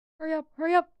Hurry up,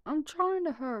 hurry up. I'm trying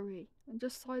to hurry. And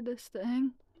just slide this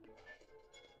thing.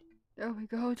 There we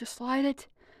go. Just slide it.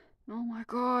 Oh my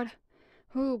god.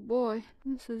 Oh boy.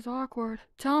 This is awkward.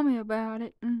 Tell me about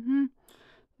it.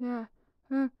 Yeah.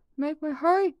 Make me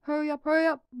hurry. Hurry up, hurry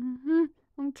up.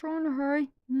 I'm trying to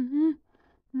hurry.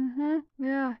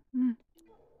 Yeah.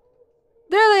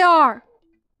 There they are.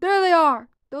 There they are.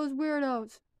 Those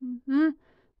weirdos.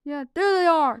 Yeah, there they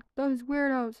are. Those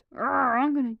weirdos.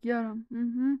 I'm gonna get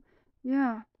them.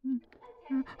 Yeah.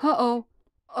 Uh-oh.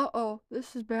 Uh-oh.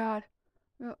 This is bad.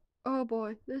 Oh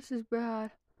boy, this is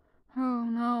bad. Oh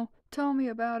no. Tell me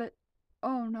about it.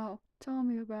 Oh no. Tell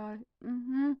me about it.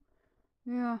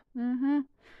 Yeah.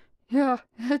 Yeah,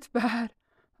 it's bad.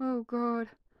 Oh god.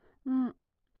 Mm.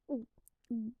 Oh,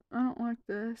 I don't like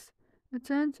this.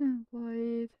 Attention,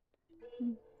 please.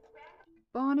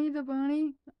 Bonnie the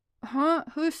Bunny? Huh?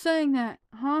 Who's saying that?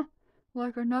 Huh?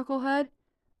 Like a knucklehead?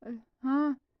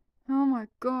 Huh? Oh my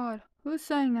god. Who's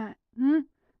saying that?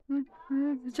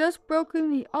 Just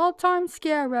broken the all-time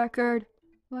scare record.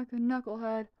 Like a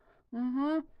knucklehead.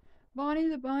 Bonnie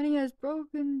the Bunny has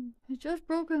just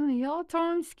broken the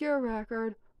all-time scare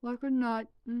record. Like a nut.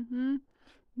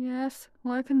 Yes,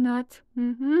 like a nut.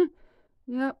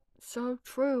 Yep, so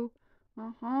true.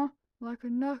 Like a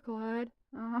knucklehead.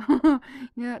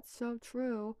 Yeah, it's so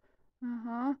true.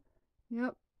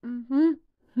 Yep.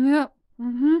 Yep.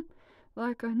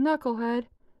 Like a knucklehead.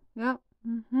 Yep.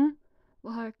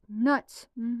 Like nuts.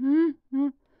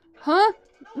 Huh?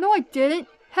 No, I didn't.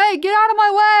 Hey, get out of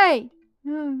my way!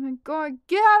 Oh my god,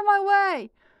 get out of my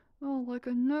way! Oh, like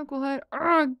a knucklehead.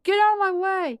 Get out of my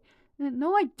way!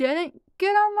 No, I didn't.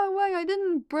 Get out of my way. I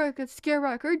didn't break a scare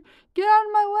record. Get out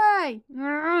of my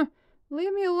way!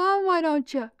 Leave me alone, why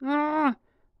don't you?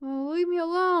 Leave me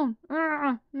alone.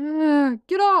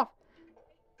 Get off.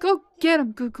 Go get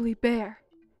him, Googly Bear.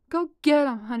 Go get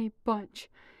him, Honey Bunch.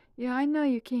 Yeah, I know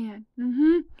you can.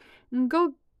 And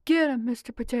go get him,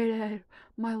 Mr. Potato Head.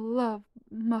 My love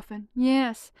muffin.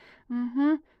 Yes.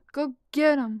 Go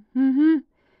get him.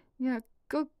 Yeah,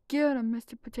 go get him,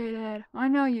 Mr. Potato Head. I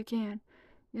know you can.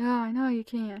 Yeah, I know you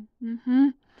can.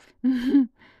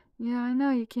 Yeah, I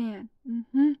know you can.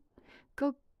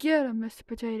 Go get him, Mr.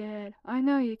 Potato Head. I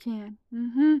know you can.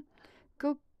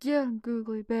 Go get him,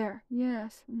 Googly Bear.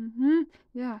 Yes.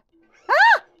 Yeah.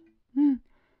 Ah!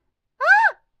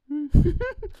 Ah!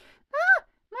 Ah!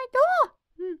 My door!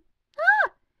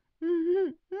 Ah!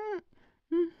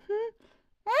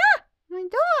 Ah! My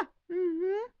door!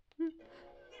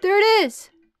 There it is!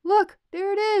 Look,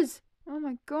 there it is! Oh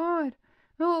my god.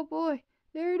 Oh boy,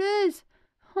 there it is!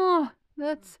 Huh,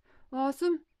 that's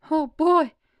awesome. Oh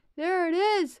boy, there it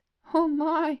is! Oh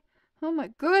my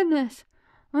goodness!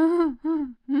 Yeah,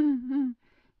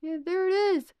 there it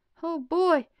is! Oh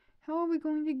boy, how are we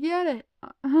going to get it?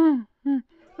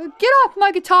 Get off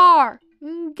my guitar!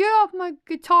 Get off my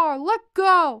guitar! Let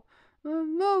go!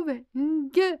 Move it!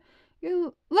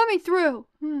 Let me through!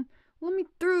 Let me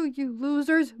through, you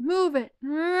losers! Move it!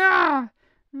 Let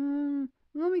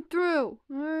me through!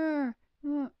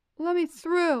 Let me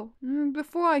through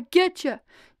before I get you!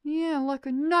 Yeah, like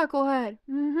a knucklehead!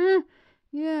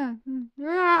 Yeah!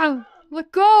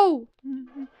 Let go!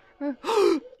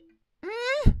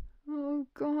 Oh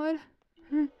god!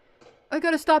 I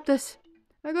gotta stop this!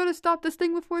 I gotta stop this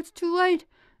thing before it's too late!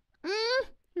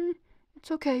 It's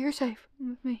okay, you're safe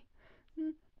with me.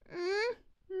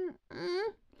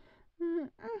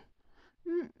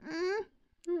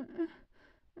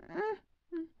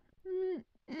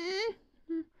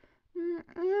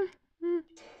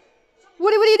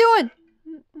 What are you doing?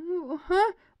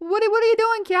 Huh? What are you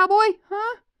doing, cowboy?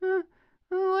 Huh?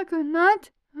 Like a nut?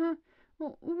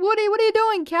 What are you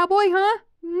doing, cowboy? Huh?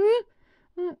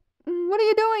 What are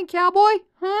you doing, cowboy?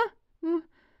 Huh?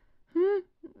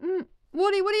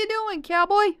 What are you doing,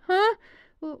 cowboy? Huh?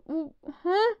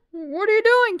 Huh? What are you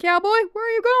doing, cowboy? Where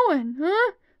are you going?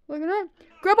 Huh? Look at that.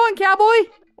 Grab on, cowboy.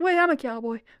 Wait, I'm a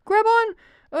cowboy. Grab on,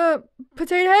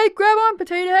 potato head. Grab on,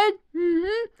 potato head.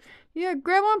 Yeah,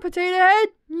 grab on, potato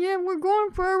head. Yeah, we're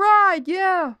going for a ride.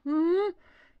 Yeah.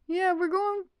 Yeah, we're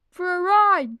going for a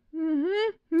ride.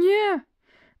 Yeah.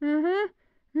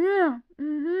 Yeah.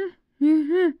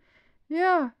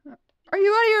 Yeah. Are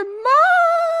you out of your mind?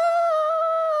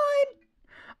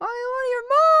 Are you out of your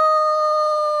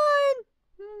mind?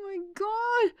 Oh my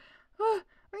god.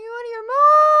 Are you out of your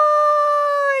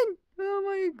mind? Oh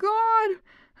my god.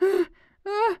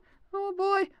 Oh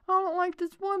boy, I don't like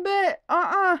this one bit.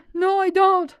 No I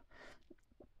don't.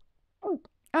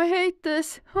 I hate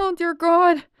this. Oh dear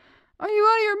god. Are you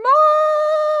out of your mind?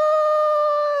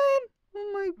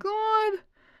 Oh my god.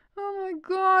 Oh my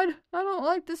god. I don't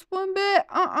like this one bit.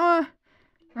 Arrgh.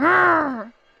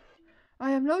 I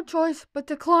have no choice but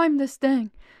to climb this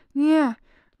thing. Yeah.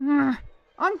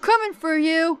 I'm coming for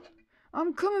you.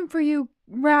 I'm coming for you,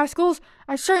 rascals.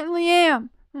 I certainly am.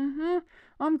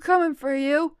 I'm coming for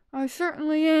you. I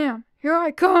certainly am. Here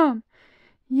I come.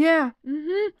 Yeah.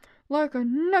 Like a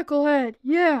knucklehead.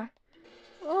 Yeah.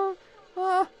 Oh,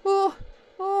 oh,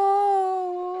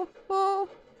 oh.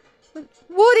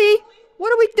 Woody,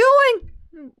 what are we doing?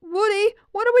 Woody,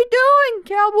 what are we doing,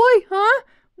 cowboy? Huh?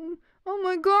 Oh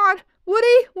my god.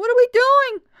 Woody, what are we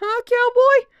doing? Huh,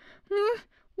 cowboy?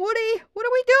 Woody, what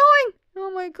are we doing?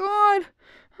 Oh my god.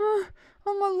 Oh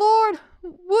my lord.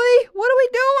 Woody, what are we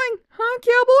doing? Huh,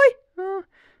 cowboy?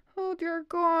 Oh dear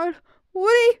god.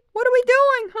 Woody, what are we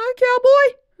doing? Huh,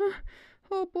 cowboy?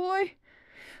 Oh boy.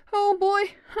 Oh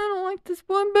boy. I don't like this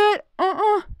one bit.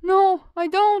 No, I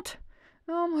don't.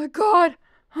 Oh my god.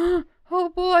 Oh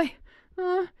boy.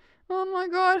 Oh my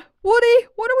god. Woody,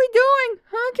 what are we doing?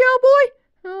 Huh, cowboy?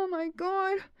 Oh my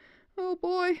god. Oh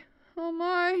boy. Oh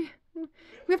my.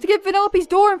 We have to get Vanellope's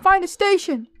door and find a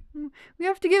station. We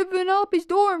have to get Vanellope's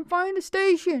door and find a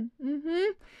station.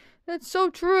 That's so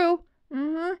true.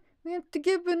 We have to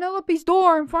get Vanellope's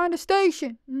door and find a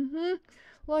station.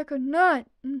 Like a nut.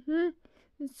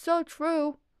 It's so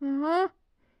true.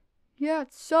 Yeah,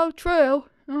 it's so true.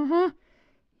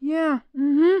 Yeah.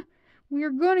 We are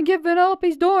gonna get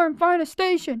Vanellope's door and find a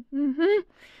station.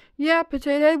 Yeah,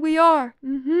 Potato Head, we are.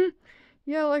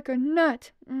 Yeah, like a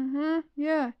nut.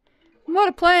 Yeah. What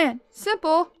a plan.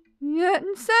 Simple, yet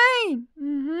insane.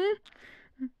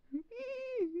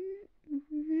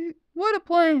 What a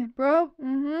plan, bro.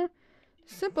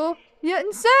 Simple, yet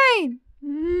insane.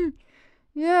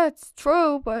 Yeah, it's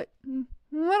true, but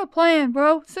what a plan,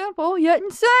 bro. Simple, yet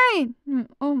insane.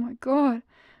 Oh my god.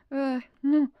 Oh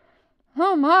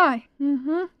my.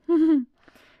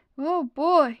 Oh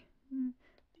boy.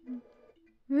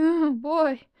 Oh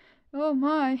boy. Oh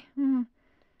my.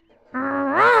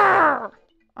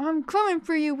 I'm coming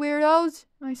for you, weirdos.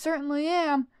 I certainly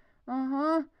am.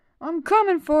 I'm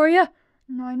coming for you.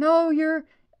 And I know you're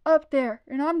up there.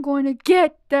 And I'm going to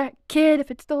get that kid if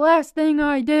it's the last thing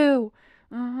I do.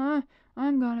 I'm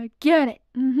gonna get it.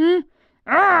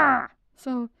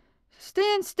 So,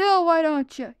 stand still, why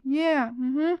don't you? Yeah.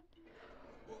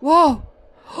 Whoa.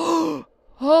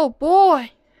 Oh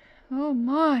boy. Oh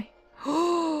my.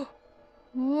 Oh,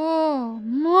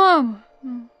 mama.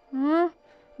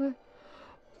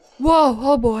 Whoa,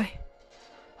 oh boy.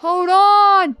 Hold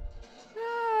on.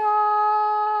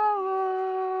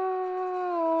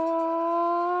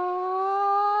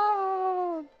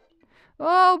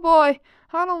 Oh boy.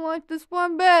 I don't like this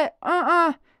one bit.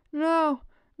 No.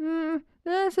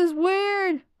 This is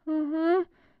weird.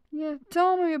 Yeah,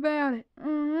 tell me about it.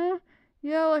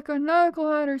 Yeah, like a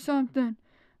knucklehead or something.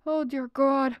 Oh dear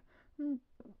God.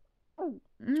 I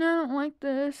don't like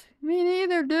this. Me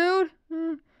neither, dude.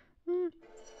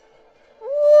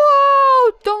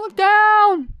 Whoa! Don't look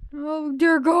down! Oh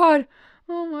dear God.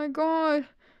 Oh my God.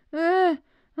 Oh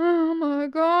my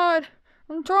God.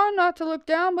 I'm trying not to look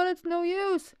down, but it's no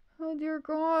use. Oh dear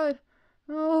God.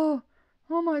 Oh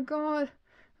my God.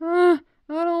 I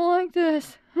don't like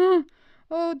this.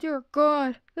 Oh dear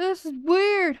God. This is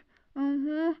weird.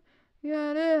 Yeah,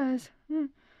 it is.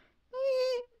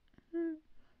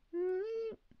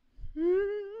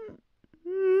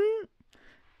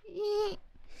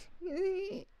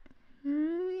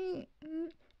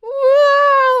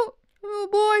 Whoa! Oh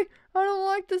boy, I don't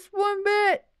like this one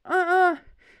bit.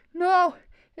 No,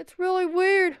 it's really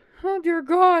weird. Oh dear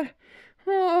God.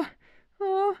 Oh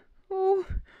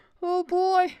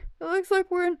boy. It looks like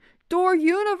we're in Door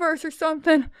Universe or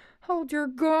something. Oh dear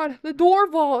God, the Door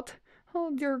Vault.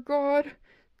 Oh dear God,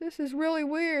 this is really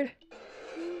weird.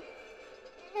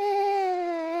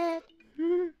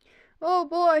 Oh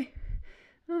boy.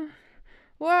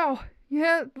 Wow.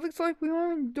 Yeah, it looks like we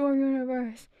are in Door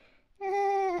Universe.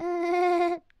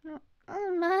 Oh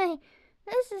my,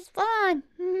 this is fun.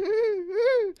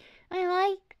 I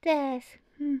like this.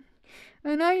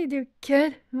 I know you do,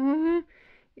 kid.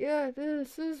 Yeah,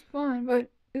 this is fun, but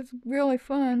it's really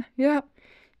fun. Yep.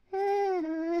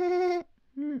 Yeah,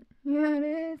 it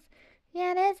is.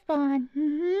 Yeah, it is fun.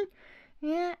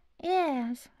 Yeah, it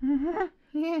is.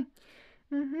 Yeah.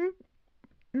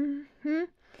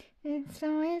 It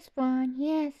so is fun.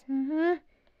 Yes.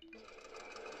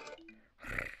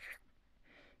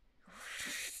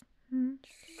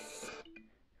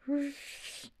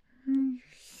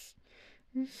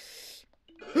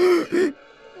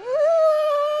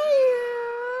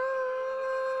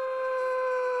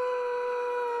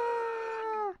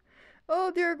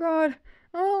 Oh dear God,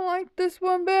 I don't this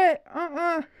one bit.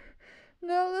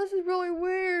 No, this is really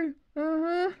weird.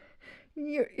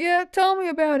 Yeah, tell me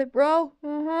about it, bro.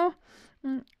 I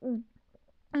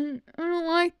don't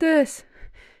like this.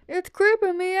 It's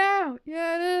creeping me out.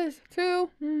 Yeah, it is,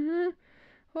 too.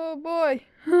 Oh, boy.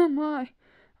 Oh, my.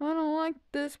 I don't like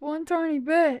this one tiny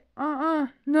bit.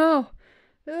 No.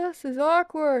 This is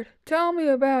awkward. Tell me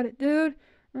about it, dude.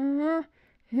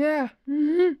 Yeah.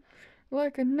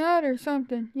 Like a nut or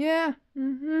something. Yeah.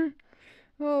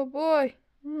 Oh, boy.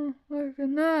 Like a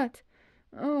nut.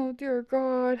 Oh, dear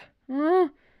God. Ah,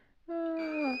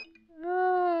 ah,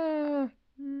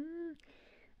 mm.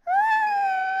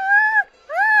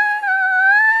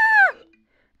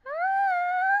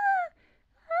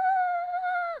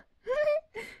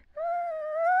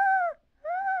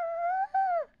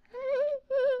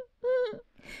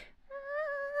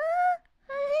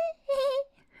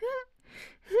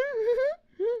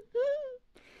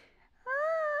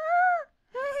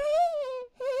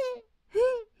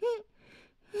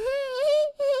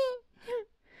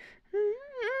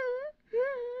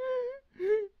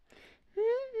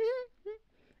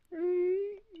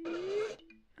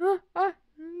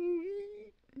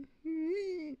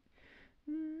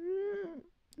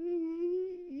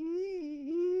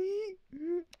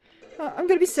 I'm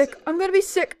gonna be sick. I'm gonna be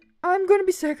sick. I'm gonna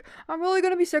be sick. I'm really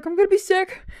gonna be sick. I'm gonna be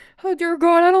sick. Oh dear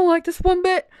God, I don't like this one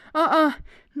bit.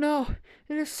 No.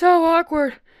 It is so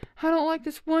awkward. I don't like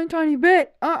this one tiny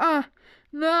bit.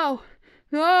 No.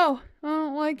 No. I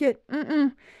don't like it.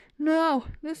 No.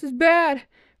 This is bad.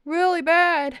 Really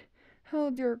bad. Oh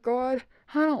dear God.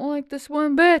 I don't like this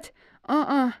one bit.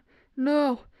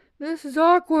 No. This is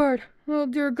awkward. Oh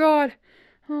dear God.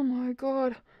 Oh my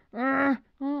God. I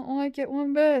don't like it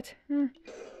one bit.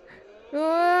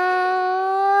 Ah!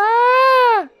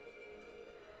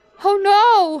 Oh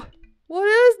no! What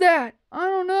is that? I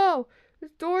don't know.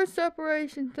 It's door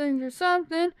separation things or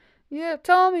something. Yeah,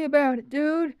 tell me about it,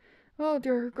 dude. Oh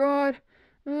dear God.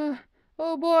 Oh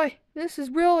boy, this is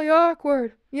really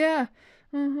awkward. Yeah.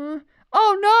 Oh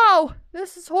no!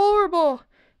 This is horrible.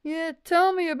 Yeah,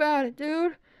 tell me about it,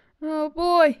 dude. Oh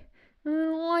boy. I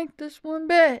don't like this one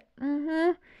bit.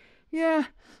 Yeah.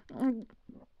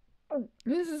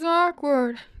 This is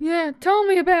awkward. Yeah, tell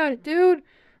me about it, dude.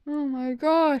 Oh my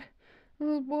God.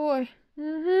 Oh boy.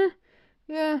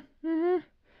 Yeah.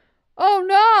 Oh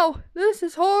no! This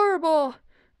is horrible.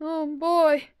 Oh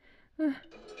boy.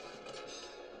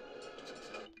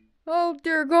 Oh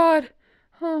dear God.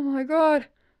 Oh my God.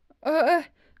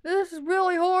 This is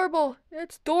really horrible.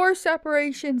 It's door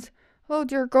separations. Oh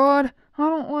dear God. I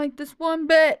don't like this one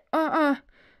bit.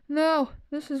 No,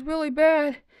 this is really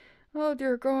bad. Oh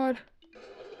dear God.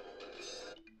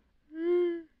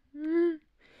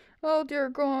 Oh dear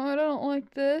God, I don't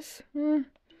like this.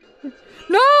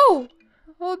 No!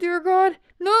 Oh dear God,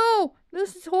 no!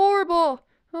 This is horrible.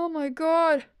 Oh my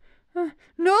God.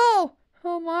 No!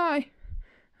 Oh my.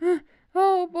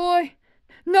 Oh boy.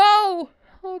 No!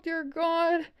 Oh dear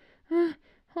God.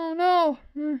 Oh no.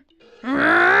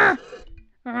 I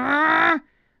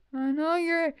know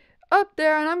you're up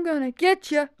there and I'm gonna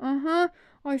get you.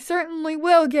 I certainly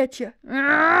will get you.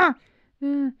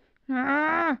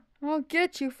 I'll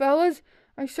get you, fellas.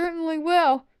 I certainly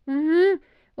will.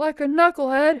 Like a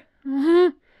knucklehead.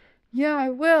 Yeah, I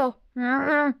will.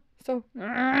 So,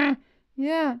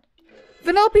 yeah.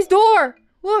 Vanellope's door!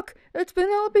 Look, it's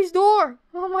Vanellope's door.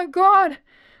 Oh my God.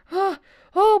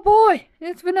 Oh boy,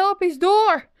 it's Vanellope's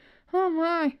door. Oh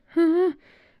my.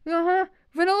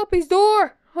 Vanellope's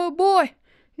door. Oh boy.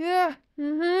 Yeah.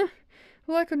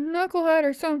 Like a knucklehead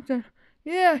or something.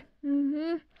 Yeah.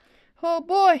 Oh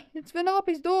boy, it's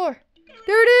Vanellope's door.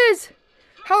 There it is.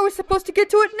 How are we supposed to get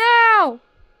to it now?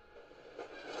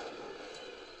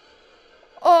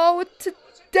 Oh, it's a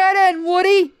dead end,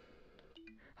 Woody.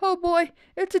 Oh boy,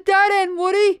 it's a dead end,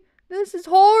 Woody. This is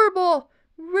horrible.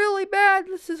 Really bad.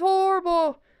 This is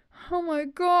horrible. Oh my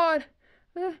God.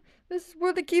 This is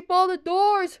where they keep all the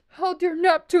doors. Oh dear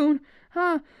Neptune.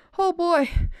 Oh boy.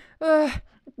 I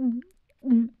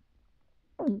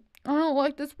don't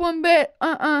like this one bit.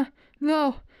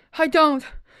 No, I don't.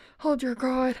 Oh dear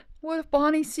God. What if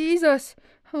Bonnie sees us?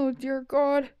 Oh dear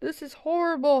God. This is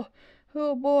horrible.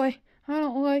 Oh boy. I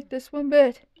don't like this one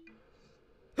bit.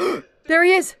 There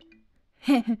he is.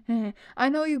 I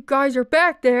know you guys are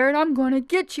back there, and I'm gonna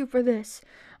get you for this.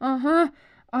 I'm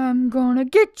gonna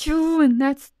get you, and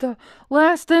that's the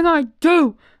last thing I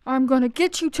do. I'm gonna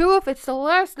get you too if it's the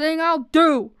last thing I'll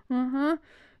do.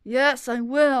 Yes, I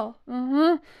will.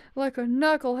 Like a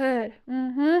knucklehead.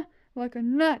 Like a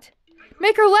nut.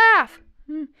 Make her laugh.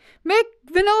 Make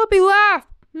Vanellope laugh.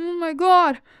 Oh my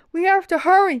God. We have to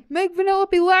hurry. Make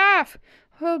Vanellope laugh.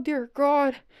 Oh dear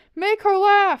God. Make her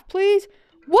laugh, please.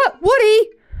 What, Woody?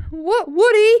 What,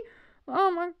 Woody? Oh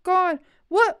my God.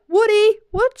 What, Woody?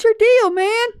 What's your deal,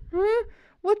 man? Huh?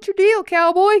 What's your deal,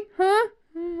 cowboy? Huh?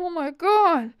 Oh my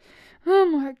God. Oh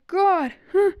my God.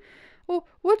 Huh? Well,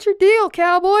 what's your deal,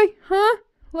 cowboy? Huh?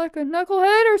 Like a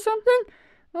knucklehead or something?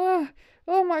 Oh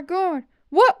my God.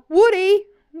 What, Woody?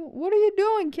 What are you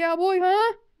doing, cowboy,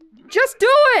 huh? Just do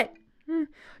it!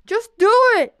 Just do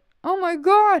it! Oh my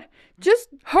God. Just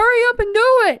hurry up and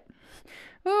do it!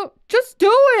 Oh, just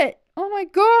do it! Oh my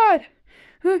God.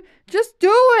 Just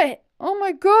do it! Oh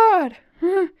my God.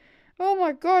 Oh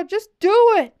my God, just do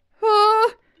it!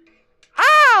 Ow!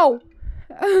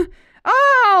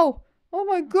 Ow! Oh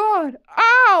my God!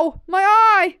 Ow! My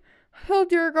eye! Oh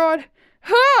dear God!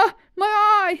 My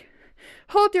eye!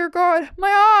 Oh dear God! My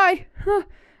eye!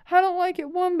 I don't like it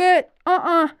one bit.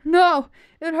 No!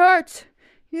 It hurts!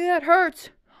 Yeah, it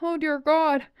hurts! Oh dear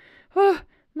God! My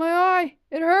eye!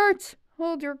 It hurts!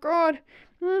 Oh dear God!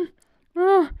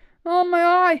 Oh, my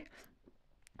eye!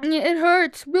 It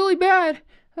hurts really bad!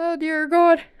 Oh dear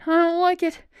God! I don't like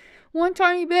it! One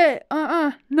tiny bit!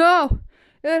 No!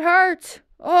 It hurts!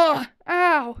 Oh!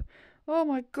 Ow! Oh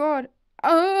my God!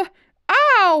 Ow!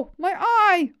 My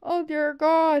eye! Oh dear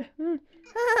God!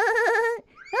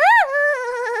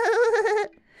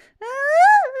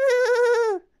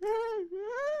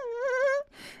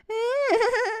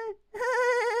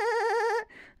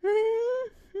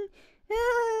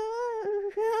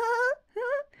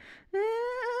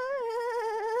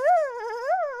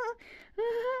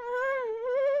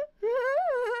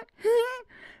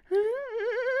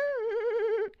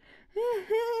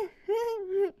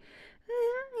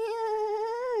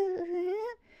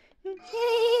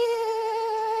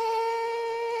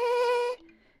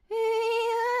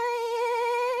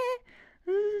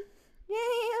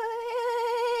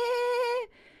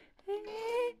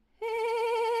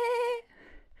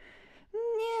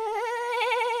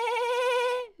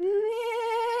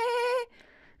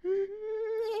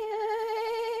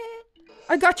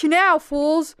 I got you now,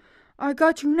 fools! I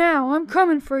got you now. I'm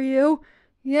coming for you.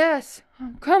 Yes,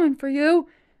 I'm coming for you.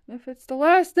 If it's the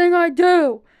last thing I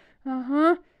do.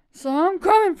 So I'm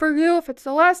coming for you if it's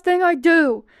the last thing I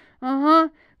do.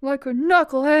 Like a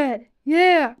knucklehead.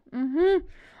 Yeah.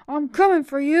 I'm coming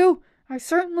for you. I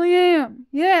certainly am.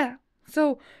 Yeah.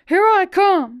 So here I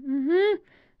come.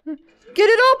 Get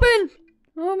it open!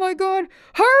 Oh my God.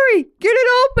 Hurry! Get it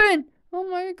open! Oh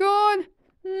my God.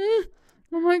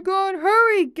 Oh my God.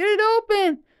 Hurry! Get it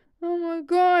open! Oh my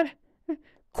God.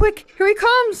 Quick! Here he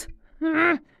comes!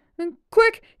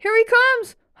 Quick! Here he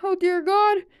comes! Oh dear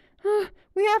God.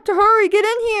 We have to hurry. Get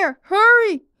in here.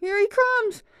 Hurry! Here he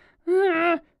comes.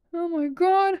 Oh my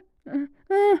God. Oh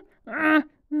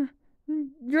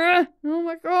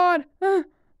my God.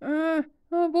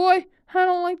 Oh boy. I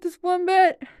don't like this one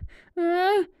bit.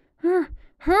 Hurry!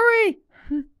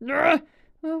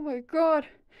 Oh my God.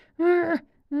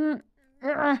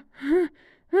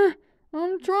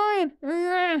 I'm trying.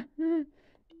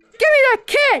 Give me that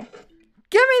kid!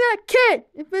 Give me that kid!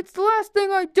 If it's the last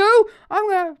thing I do, I'm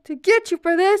gonna have to get you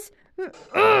for this.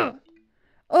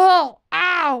 Oh,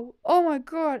 ow! Oh my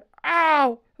God!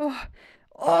 Ow!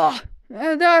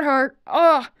 That hurt.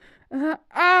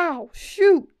 Ow!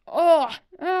 Shoot!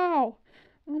 Ow!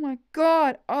 Oh my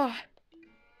God!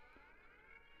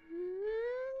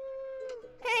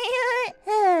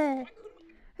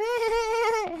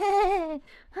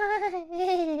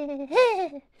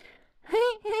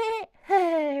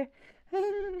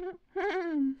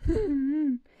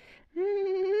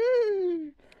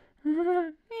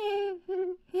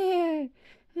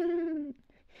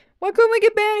 Why couldn't we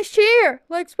get banished here?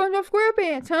 Like SpongeBob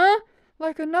SquarePants, huh?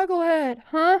 Like a knucklehead,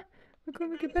 huh? Why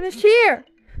couldn't we get banished here?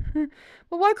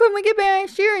 But why couldn't we get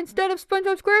banished here instead of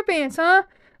SpongeBob SquarePants, huh?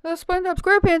 SpongeBob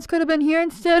SquarePants could have been here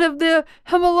instead of the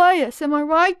Himalayas, am I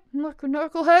right? Like a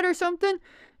knucklehead or something?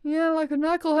 Yeah, like a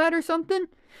knucklehead or something?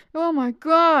 Oh my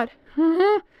God.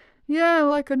 Yeah,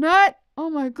 like a nut? Oh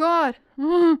my God.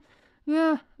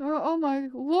 Yeah, oh my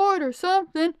Lord or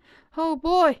something. Oh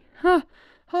boy.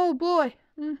 Oh boy.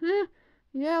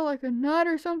 Yeah, like a nut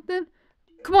or something.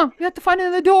 Come on, we have to find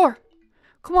another door.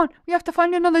 Come on, we have to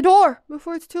find another door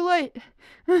before it's too late.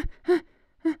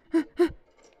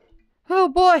 Oh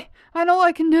boy, I know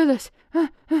I can do this.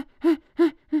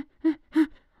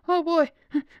 Oh boy.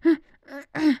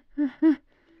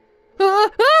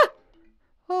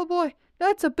 Oh boy,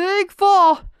 that's a big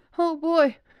fall. Oh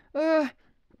boy. I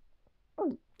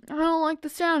don't like the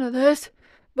sound of this,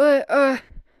 but oh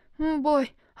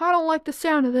boy, I don't like the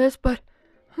sound of this, but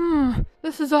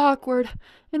This is awkward,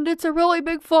 and it's a really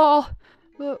big fall.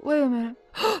 But wait a minute.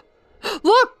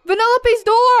 Look, Vanellope's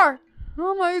door!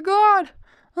 Oh my god!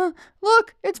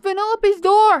 Look, it's Vanellope's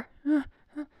door!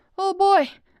 Oh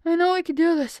boy, I know I can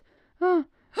do this. Oh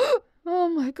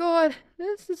my god,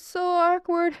 this is so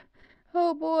awkward.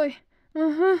 Oh boy.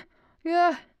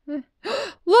 Yeah.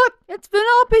 Look, it's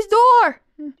Vanellope's door!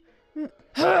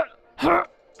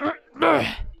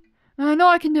 I know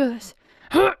I can do this.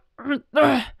 I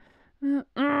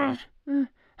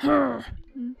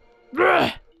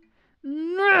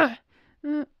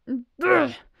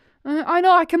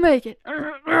know I can make it.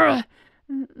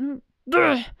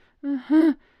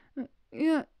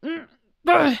 Yeah.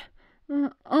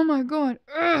 Oh my god.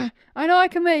 I know I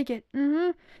can make it.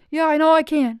 Yeah, I know I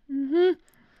can.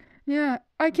 Yeah,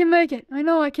 I can make it. I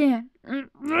know I can.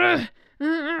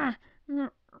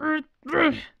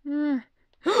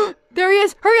 There he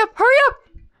is. Hurry up. Hurry up.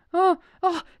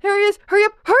 Oh, here he is. Hurry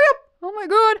up. Hurry up. Oh my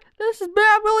god. This is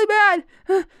bad. Really bad.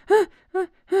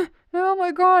 Oh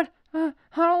my god. I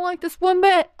don't like this one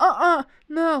bit.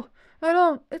 No, I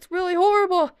don't. It's really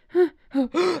horrible.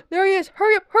 There he is.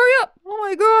 Hurry up. Hurry up. Oh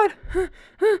my god.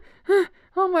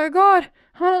 Oh my god.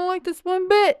 I don't like this one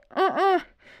bit.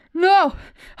 No,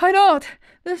 I don't.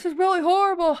 This is really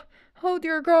horrible. Oh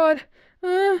dear god.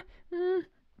 I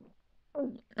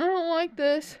don't like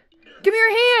this. Give me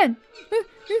your hand.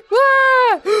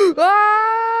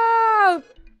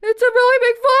 It's a really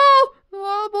big fall.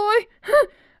 Oh boy.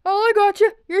 Oh, I got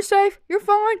you. You're safe. You're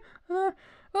fine. Oh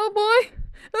boy.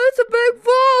 That's a big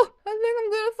fall. I think I'm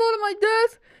gonna fall to my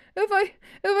death if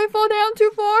I fall down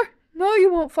too far. No,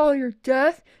 you won't fall to your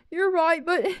death. You're right,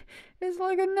 but it's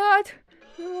like a nut.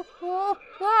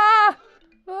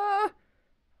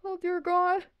 Oh dear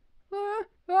God.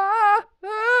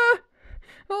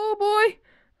 Oh boy.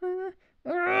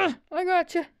 I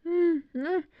got you.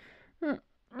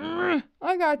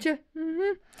 I got you.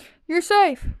 You're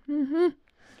safe.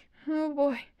 Oh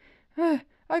boy.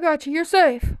 I got you. You're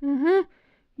safe.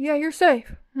 Yeah, you're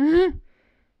safe.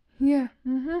 Yeah.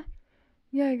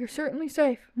 Yeah, you're certainly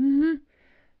safe.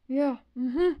 Yeah.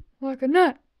 Like a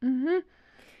nut.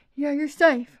 Yeah, you're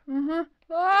safe. Oh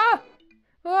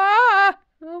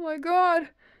my god.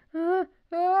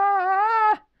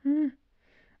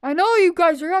 I know you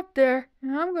guys are up there,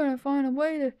 and I'm gonna find a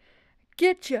way to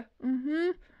get you.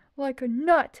 Like a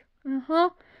nut.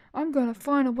 I'm gonna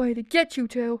find a way to get you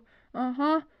two.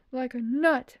 Like a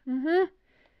nut.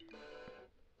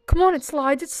 Come on, it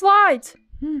slides. It slides.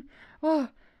 Oh,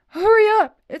 hurry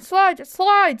up. It slides. It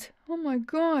slides. Oh my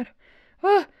god.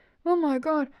 Oh my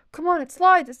god. Come on, it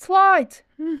slides. It slides.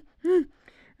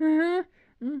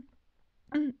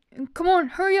 Come on,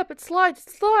 hurry up. It slides.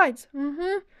 It slides.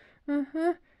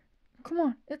 Come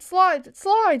on. It slides. It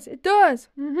slides. It does.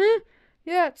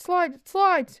 Yeah, it slides. It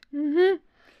slides.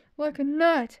 Like a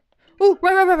nut. Oh,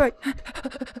 right.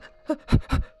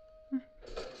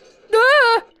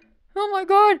 Ah! Oh my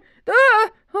god.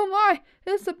 Ah! Oh my.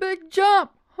 It's a big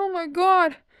jump. Oh my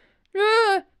god.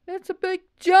 Ah! It's a big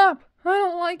jump. I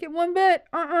don't like it one bit.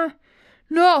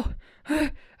 No.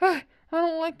 I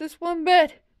don't like this one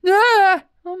bit. Ah!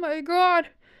 Oh my god.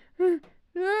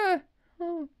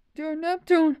 Oh, dear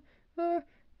Neptune.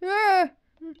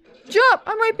 Jump!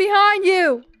 I'm right behind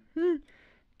you.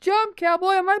 Jump,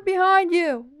 cowboy. I'm right behind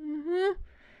you.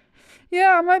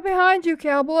 Yeah, I'm right behind you,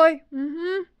 cowboy.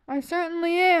 I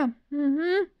certainly am.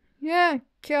 Yeah,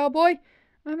 cowboy.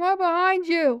 I'm right behind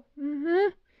you.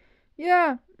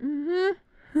 Yeah.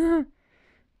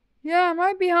 Yeah, I'm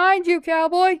right behind you,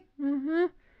 cowboy.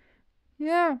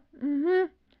 Yeah.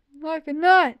 Like a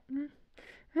nut.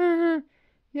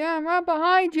 Yeah, I'm right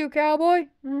behind you, cowboy.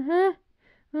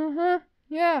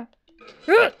 Yeah.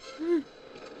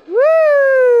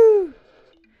 Woo!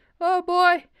 Oh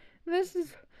boy, this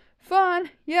is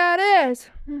fun. Yeah, it is.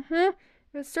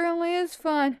 It certainly is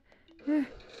fun.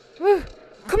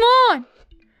 Come on!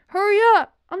 Hurry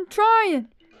up! I'm trying.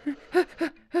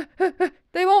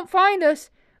 They won't find us.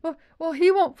 Well,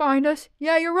 he won't find us.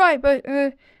 Yeah, you're right, but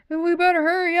we better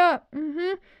hurry up.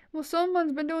 Well,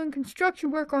 someone's been doing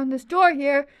construction work on this door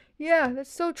here. Yeah,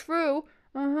 that's so true.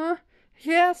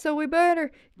 Yeah, so we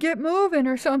better get moving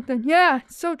or something. Yeah,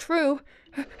 it's so true.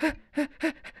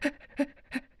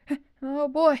 Oh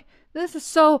boy, this is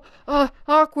so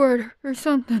awkward or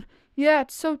something. Yeah,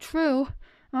 it's so true.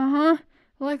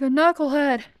 Like a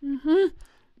knucklehead.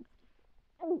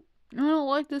 I don't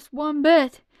like this one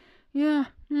bit. Yeah,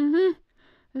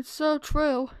 it's so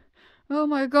true. Oh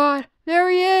my god, there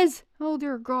he is! Oh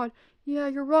dear god, yeah,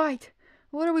 you're right.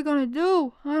 What are we gonna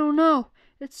do? I don't know.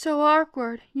 It's so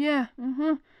awkward. Yeah,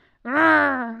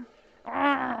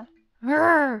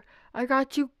 Arr, I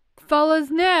got you fellas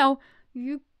now.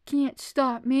 You can't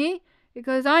stop me,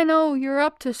 because I know you're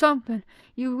up to something.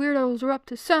 You weirdos are up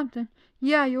to something.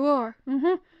 Yeah, you are.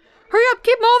 Hurry up,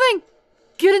 keep moving!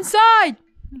 Get inside!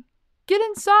 Get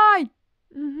inside!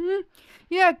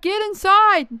 Yeah, get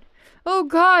inside! Oh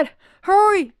God,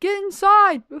 hurry! Get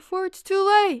inside before it's too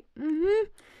late!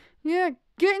 Yeah,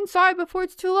 get inside before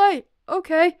it's too late.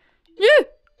 Okay. Yeah!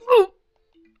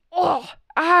 Oh,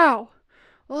 ow!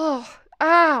 Oh,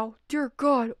 ow! Dear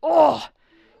God! Oh,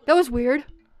 that was weird.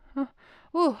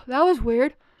 Oh, that was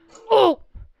weird. Oh,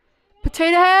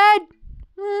 potato head!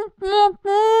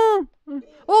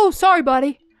 Oh, sorry,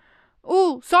 buddy.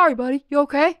 Oh, sorry, buddy. You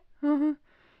okay?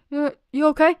 You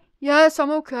okay? Yes,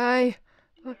 I'm okay.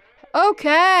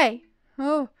 Okay.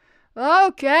 Oh,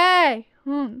 okay.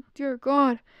 Dear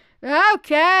God.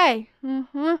 Okay.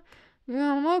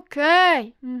 Yeah, I'm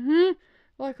okay.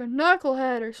 Like a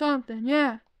knucklehead or something.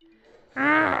 Yeah.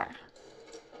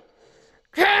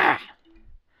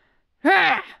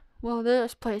 Well,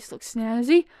 this place looks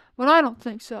snazzy, but I don't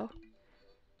think so.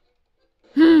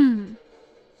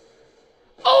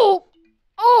 Oh!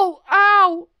 Oh!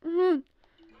 Ow!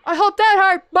 I hope that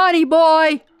hurt, bunny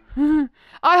boy!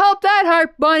 I hope that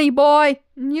hurt, bunny boy!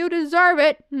 You deserve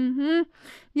it.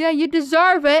 Yeah, you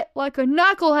deserve it, like a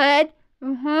knucklehead.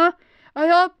 I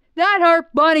hope that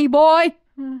hurt, bunny boy.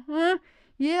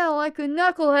 Yeah, like a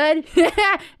knucklehead.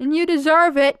 And you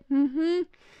deserve it.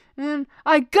 And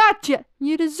I got you.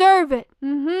 You deserve it.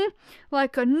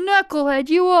 Like a knucklehead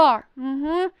you are.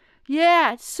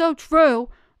 Yeah, it's so true.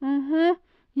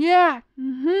 Yeah.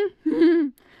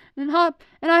 And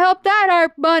I hope that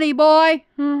hurt, bunny boy.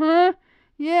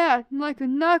 Yeah, like a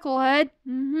knucklehead.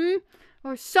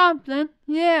 Or something.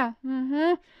 Yeah.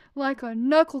 Like a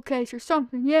knuckle case or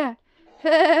something. Yeah.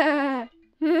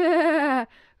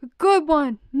 Good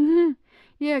one.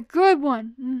 Yeah, good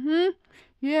one.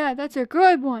 Yeah, that's a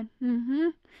good one.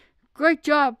 Great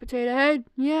job, Potato Head.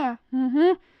 Yeah.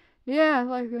 Yeah,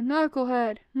 like a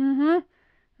knucklehead.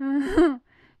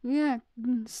 Yeah,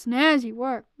 snazzy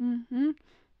work.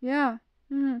 Yeah.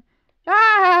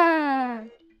 Ah!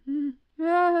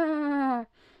 Ah!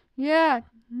 Yeah.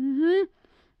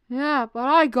 Yeah, but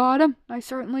I got him. I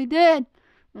certainly did.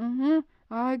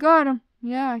 I got him.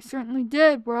 Yeah, I certainly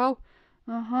did, bro.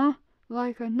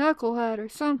 Like a knucklehead or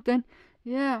something.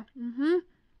 Yeah.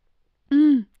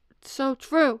 It's so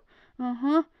true.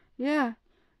 Yeah.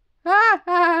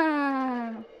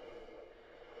 Ah!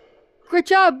 Great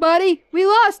job, buddy. We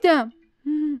lost him.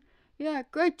 Yeah,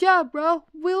 great job, bro.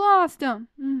 We lost him.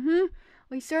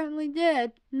 We certainly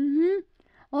did.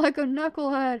 Like a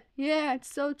knucklehead. Yeah,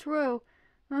 it's so true.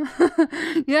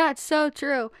 Yeah, it's so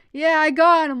true. Yeah, I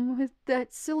got him with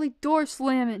that silly door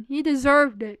slamming. He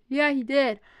deserved it. Yeah, he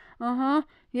did. Yeah,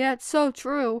 it's so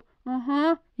true.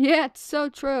 Yeah, it's so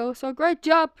true. So great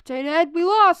job, Potato Head. We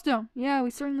lost him. Yeah, we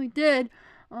certainly did.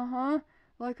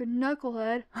 Like a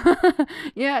knucklehead.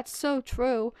 Yeah, it's so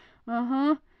true.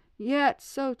 Yeah, it's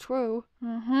so true.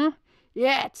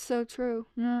 Yeah, it's so true.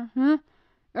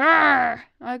 Arr!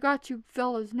 I got you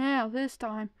fellas now, this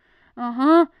time.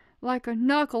 Like a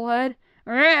knucklehead.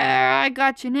 Arr! I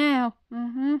got you now.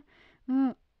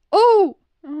 Oh!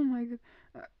 Oh my God.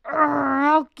 Arr!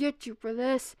 I'll get you for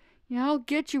this. Yeah, I'll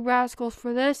get you rascals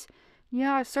for this.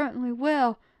 Yeah, I certainly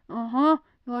will.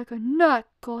 Like a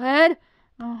knucklehead.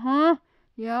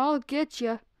 Yeah, I'll get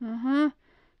you.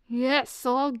 Yes,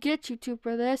 so I'll get you two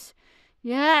for this.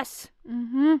 Yes.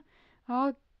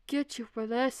 I'll get you for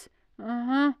this.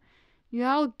 Yeah,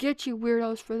 I'll get you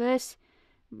weirdos for this.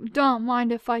 Don't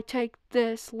mind if I take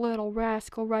this little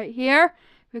rascal right here,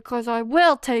 because I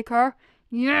will take her.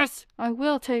 Yes, I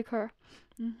will take her.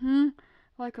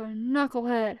 Like a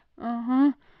knucklehead.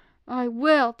 I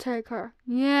will take her.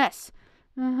 Yes.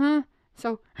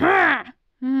 So, I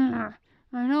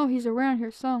know he's around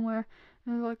here somewhere.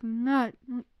 Like a nut.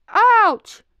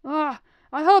 Ouch! I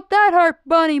hope that hurt,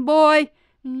 bunny boy.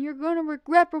 And you're gonna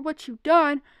regret for what you've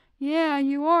done. Yeah,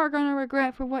 you are gonna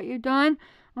regret for what you've done.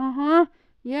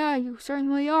 Yeah, you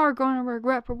certainly are gonna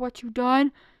regret for what you've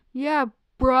done. Yeah,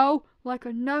 bro, like a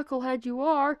knucklehead you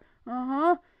are.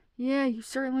 Yeah, you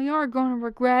certainly are gonna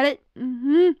regret it.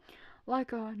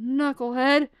 Like a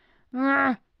knucklehead.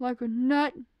 Like a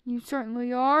nut, you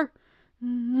certainly are.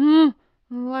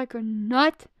 Like a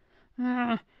nut.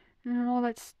 And all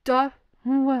that stuff.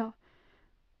 Well,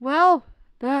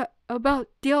 that about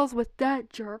deals with that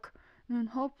jerk. And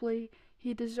hopefully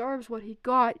he deserves what he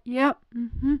got. Yep.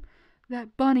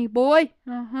 That bunny boy.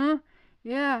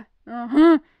 Yeah.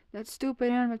 That stupid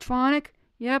animatronic.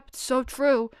 Yep, it's so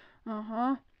true.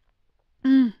 Like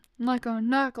a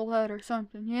knucklehead or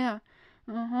something. Yeah.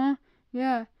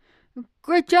 Yeah.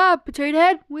 Great job, Potato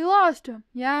Head. We lost him.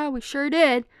 Yeah, we sure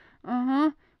did.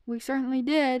 We certainly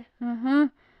did.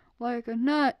 Like a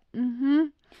nut.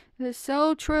 It's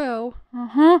so true.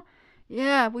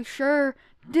 Yeah, we sure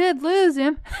did lose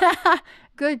him.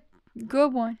 Good,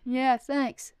 good one. Yeah,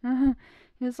 thanks.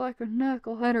 He's like a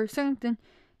knucklehead or something.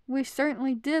 We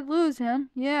certainly did lose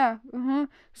him. Yeah.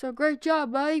 So great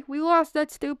job, buddy. We lost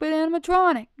that stupid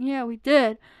animatronic. Yeah, we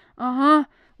did.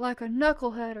 Like a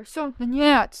knucklehead or something.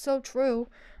 Yeah, it's so true.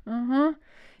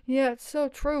 Yeah, it's so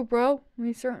true, bro.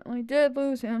 We certainly did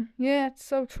lose him. Yeah, it's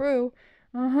so true.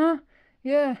 Yeah.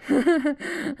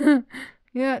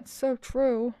 Yeah, it's so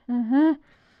true. Like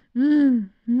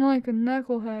a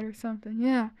knucklehead or something.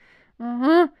 Yeah.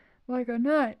 Like a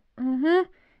nut.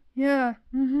 Yeah.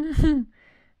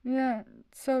 Yeah,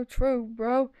 it's so true,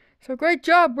 bro. So great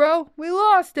job, bro. We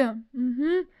lost him.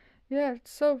 Yeah,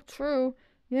 it's so true.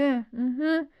 Yeah.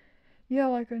 Yeah,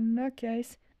 like a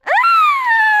nutcase.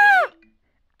 Ah!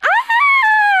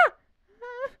 Ah!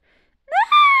 No!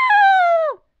 Ah!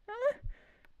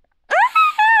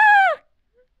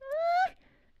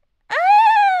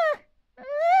 Ah!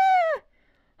 Ah!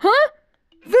 Huh?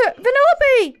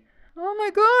 Vanellope! Oh my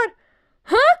god!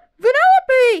 Huh?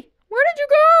 Vanellope! Where did you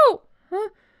go? Huh?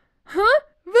 Huh?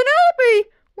 Vanellope!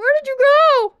 Where did you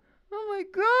go? Oh my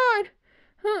god!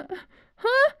 Huh?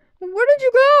 Huh? Where did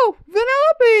you go?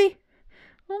 Vanellope!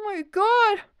 Oh my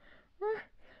god!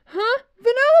 Huh?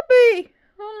 Vanellope!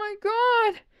 Oh my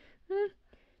god!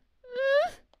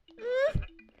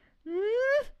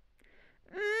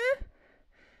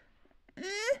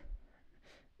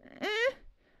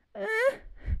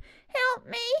 Help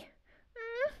me.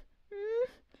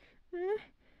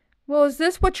 Well, is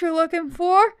this what you're looking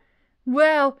for?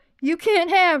 Well, you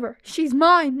can't have her. She's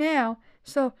mine now.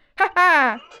 So, ha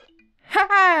ha! Ha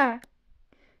ha!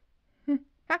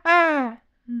 Ha ha!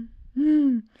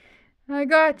 I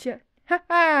got you. Ha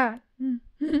ha!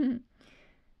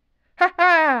 Ha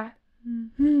ha!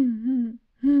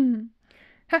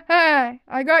 Ha ha!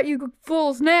 I got you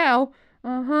fools now.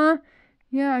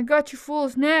 Yeah, I got you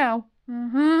fools now.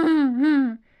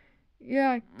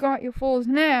 Yeah, I got you fools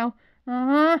now.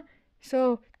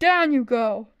 So down you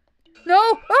go.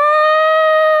 No!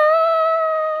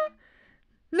 Ah!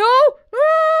 No! Ah!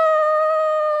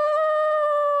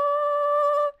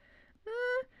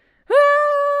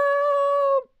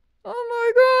 Help! Oh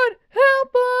my god!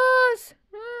 Help us!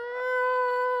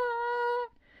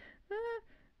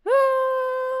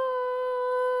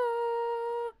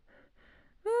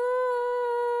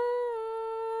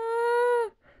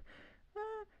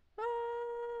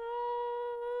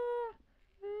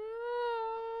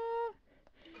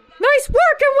 Nice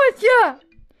working with ya!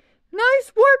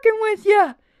 Nice working with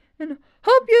ya! And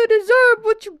hope you deserve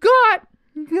what you got,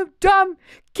 you dumb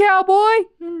cowboy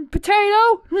and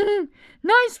potato.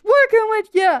 Nice working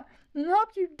with ya! And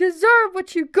hope you deserve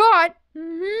what you got.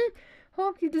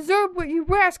 Hope you deserve what you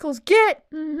rascals get.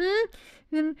 And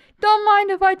don't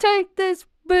mind if I take this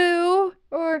Boo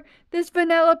or this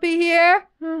Vanellope here.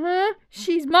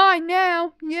 She's mine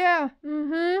now. Yeah.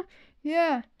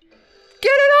 Yeah.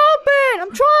 Get it open!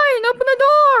 I'm trying! Open the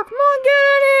door! Come on, get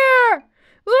in here!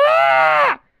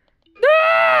 Ah!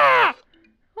 Ah!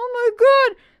 Oh my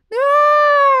god!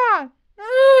 Ah!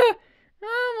 Ah!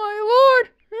 Oh my lord!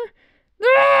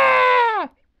 Ah!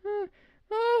 Ah!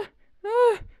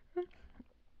 Ah!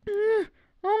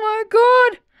 Oh my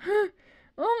god!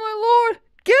 Oh my lord!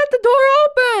 Get the door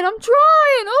open! I'm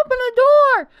trying! Open the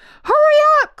door! Hurry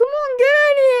up! Come on, get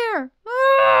in here!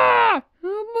 Ah!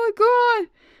 Oh my god!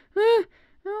 Oh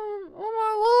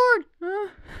my lord!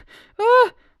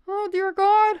 Oh dear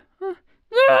God!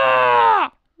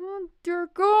 Oh dear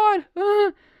God!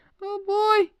 Oh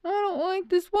boy! I don't like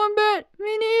this one bit.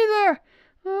 Me neither.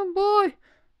 Oh boy!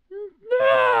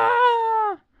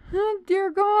 Oh dear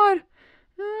God!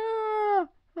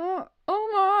 Oh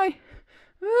my!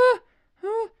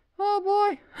 Oh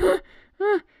boy!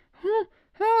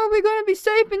 How are we gonna be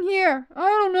safe in here? I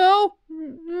don't know.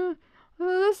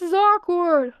 This is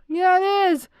awkward. Yeah, it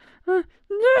is. Oh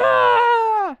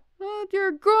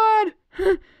dear God!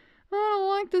 I don't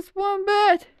like this one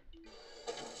bit.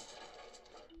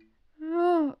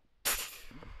 Oh.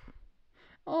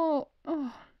 Oh.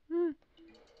 Oh.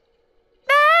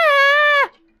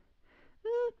 Ah!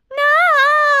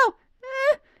 No!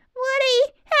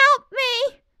 Woody, help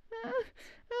me!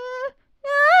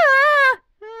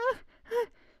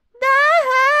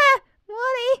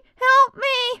 Woody, help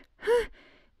me!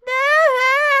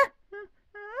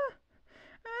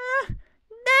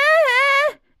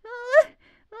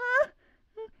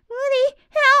 Woody,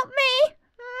 help me!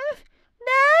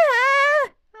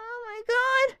 Oh my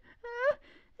god!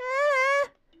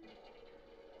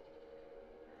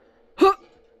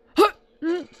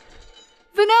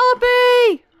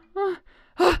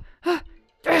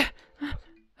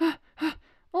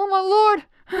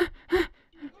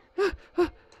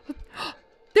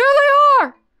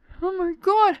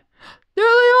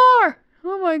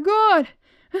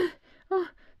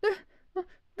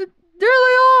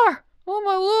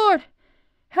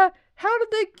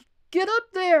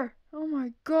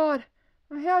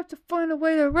 to find a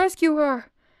way to rescue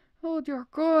her. Oh, dear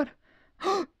God.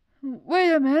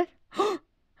 Wait a minute.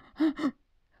 There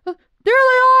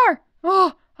they are!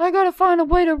 Oh, I gotta find a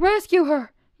way to rescue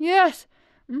her. Yes.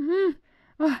 I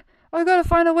gotta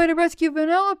find a way to rescue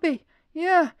Vanellope.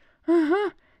 Yeah.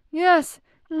 Yes.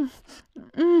 I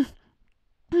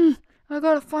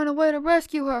gotta find a way to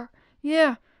rescue her.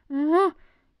 Yeah.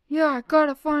 Yeah, I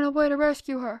gotta find a way to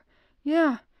rescue her.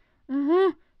 Yeah.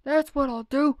 That's what I'll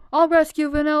do. I'll rescue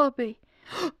Vanellope.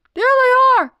 There they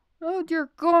are! Oh, dear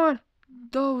God.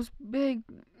 Those big...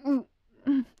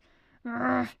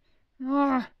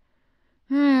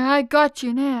 I got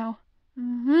you now.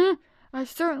 I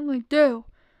certainly do.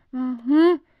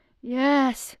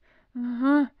 Yes.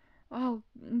 Oh,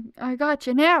 I got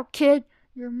you now, kid.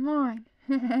 You're mine.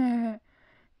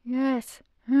 Yes.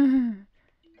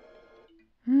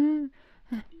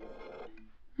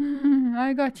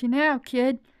 I got you now,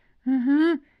 kid.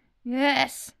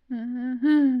 Yes.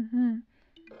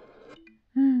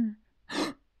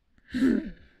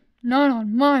 Not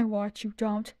on my watch, you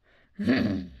don't.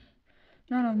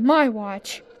 Not on my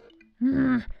watch.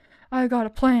 I got a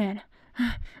plan.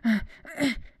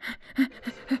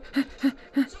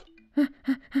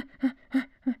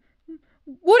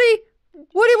 Woody!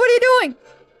 Woody, what are you doing?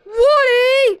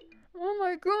 Woody! Oh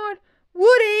my God.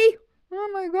 Woody! Oh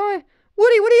my God.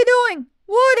 Woody, what are you doing?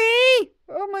 Woody!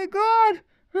 Oh my God.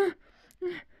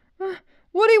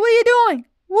 Woody, what are you doing?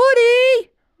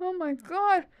 Woody! Oh my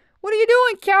God. What are you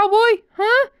doing, cowboy?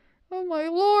 Huh? Oh my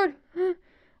Lord. Oh,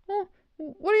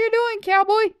 what are you doing,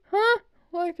 cowboy? Huh?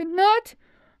 Like a nut?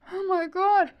 Oh my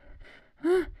God.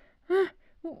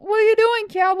 What are you doing,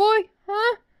 cowboy?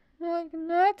 Huh? Like a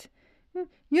nut?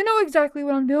 You know exactly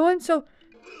what I'm doing, so...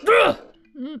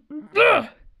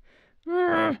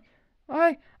 I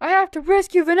have to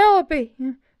rescue Vanellope.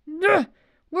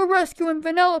 We're rescuing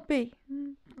Vanellope.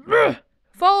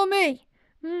 Follow me.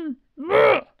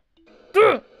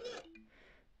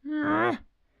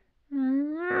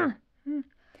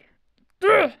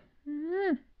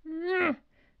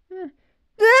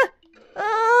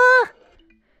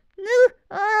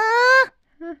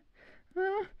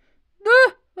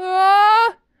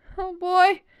 Oh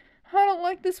boy, I don't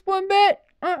like this one bit.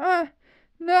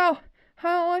 No, I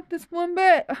don't like this one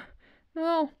bit.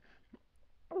 No,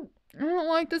 I don't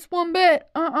like this one bit.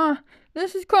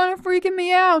 This is kind of freaking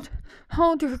me out.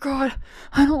 Oh dear God,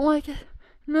 I don't like it.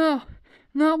 No,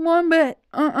 not one bit.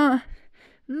 No,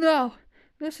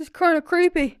 this is kind of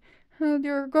creepy. Oh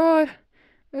dear God.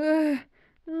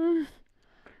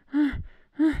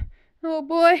 Oh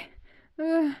boy.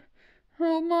 Oh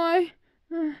my.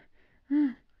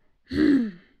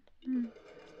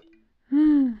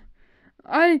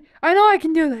 I know I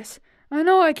can do this. I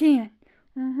know I can.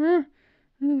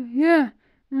 Yeah.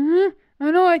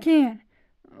 I know I can.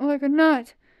 Like a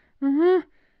nut.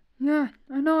 Yeah,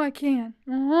 I know I can.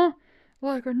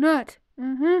 Like a nut.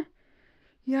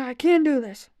 Yeah, I can do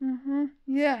this.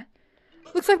 Yeah.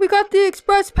 Looks like we got the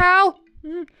express, pal.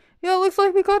 Yeah, looks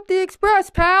like we got the express,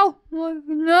 pal. Like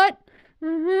a nut.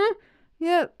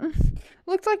 Yeah.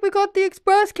 Looks like we got the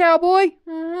express, cowboy.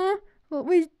 Well,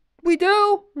 we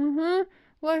do.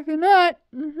 Like a nut.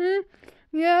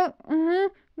 Yeah.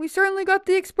 We certainly got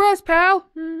the express, pal.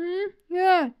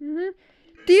 Yeah.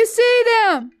 Do you see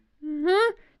them?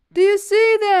 Do you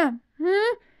see them?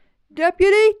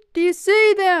 Deputy, do you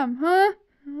see them?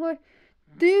 What?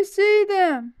 Do you see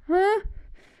them?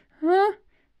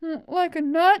 Like a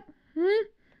nut?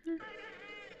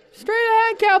 Straight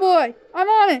ahead, cowboy. I'm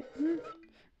on it. No!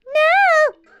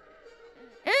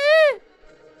 No!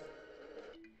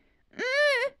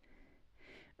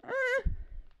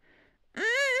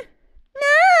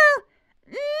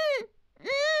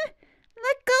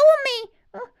 Let go of me!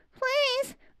 Oh,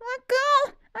 please, let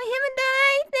go! I haven't done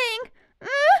anything!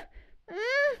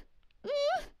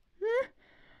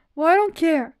 Well, I don't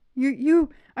care.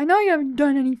 I know you haven't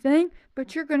done anything,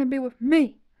 but you're gonna be with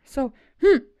me. So,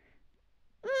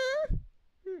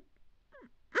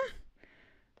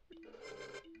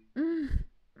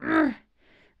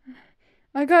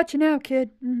 I got you now,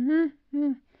 kid. I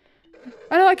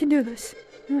know I can do this.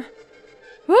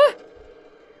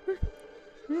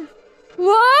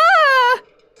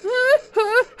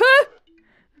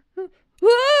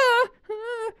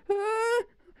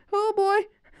 Oh boy.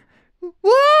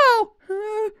 Whoa!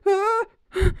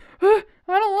 I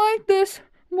don't like this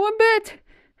one bit.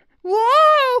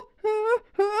 Whoa!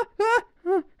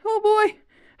 Oh boy.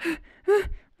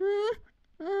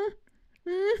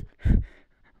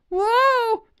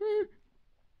 Whoa!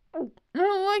 I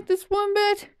don't like this one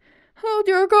bit. Oh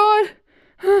dear God.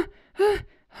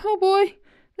 Oh boy.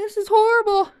 This is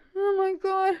horrible. Oh my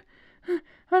God.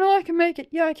 I know I can make it.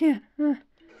 Yeah, I can. Who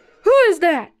is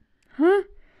that? Huh?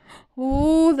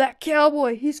 Oh, that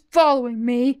cowboy. He's following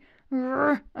me.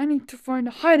 I need to find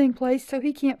a hiding place so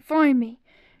he can't find me.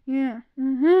 Yeah,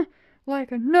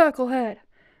 like a knucklehead.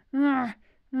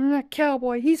 That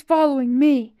cowboy, he's following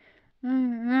me.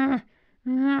 I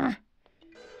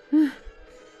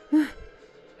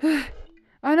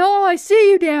know I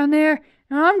see you down there,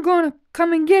 and I'm gonna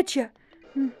come and get you.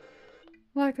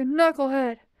 Like a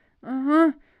knucklehead.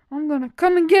 I'm gonna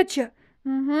come and get you.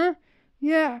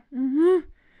 Yeah. I'm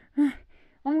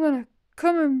gonna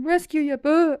come and rescue you,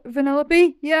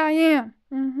 Vanellope. Yeah, I am.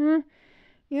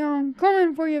 Yeah, I'm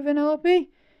coming for you, Vanellope.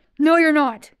 No, you're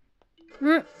not.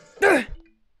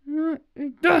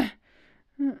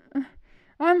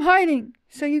 I'm hiding,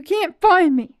 so you can't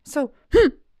find me. So,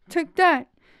 take that,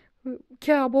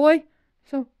 cowboy.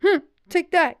 So,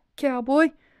 take that,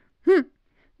 cowboy.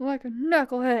 Like a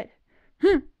knucklehead.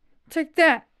 Take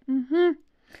that. Like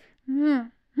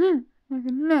a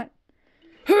nut.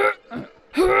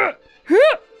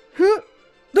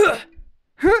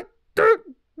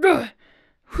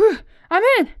 I'm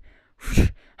in.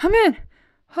 I'm in.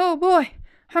 Oh boy.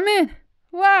 I'm in.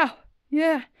 Wow.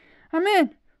 Yeah. I'm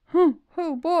in.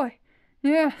 Oh boy.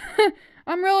 Yeah.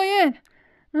 I'm really in.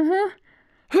 I'm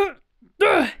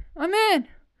in.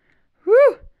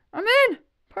 Whew. I'm in.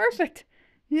 Perfect.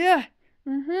 Yeah.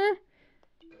 Woody!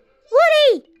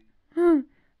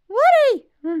 Woody!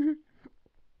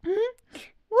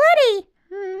 Woody!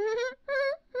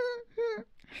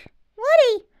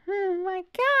 Woody! Oh my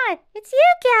God! It's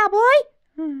you, cowboy!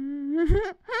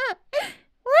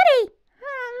 Woody!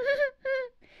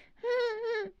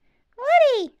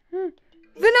 Woody!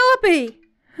 Vanellope!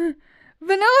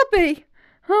 Vanellope!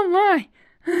 Oh my!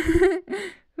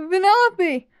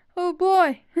 Vanellope! Oh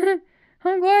boy!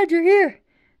 I'm glad you're here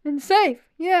and safe.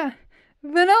 Yeah.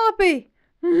 Vanellope!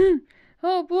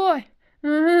 Oh boy!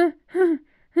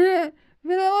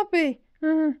 Vanellope!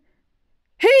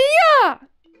 Hey-ya!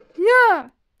 Yeah!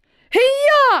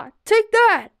 Hey-ya! Take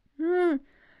that!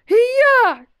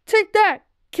 Hey-ya! Take that,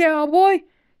 cowboy!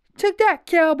 Take that,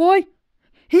 cowboy!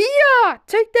 Hey-ya!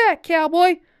 Take that,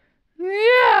 cowboy!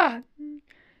 Yeah!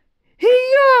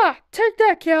 Hey-ya! Take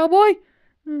that, cowboy!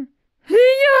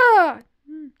 Hey-ya!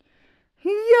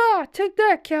 Hey-ya! Take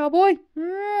that, cowboy!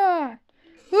 Yeah!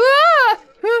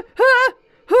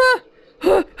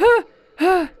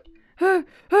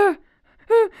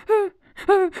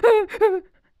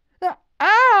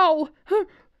 Ow!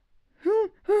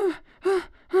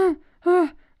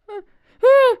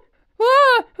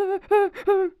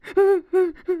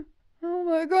 Oh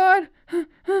my God!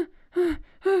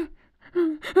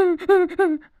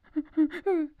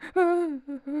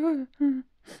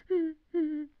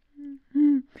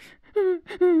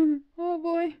 Oh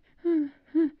boy.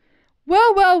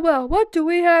 Well, what do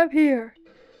we have here?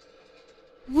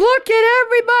 Look at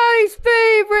everybody's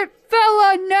favorite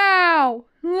fella now!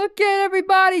 Look at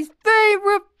everybody's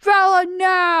favorite fella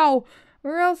now!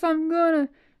 Or else I'm gonna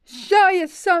show you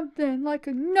something like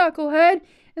a knucklehead.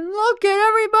 And look at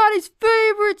everybody's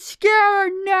favorite scarer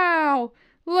now!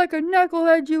 Like a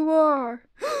knucklehead you are.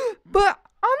 But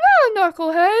I'm not a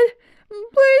knucklehead.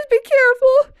 Please be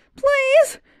careful.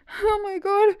 Please. Oh my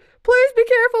God. Please be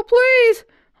careful, please.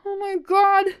 Oh my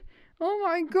God. Oh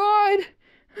my God.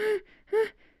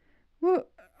 Well,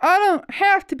 I don't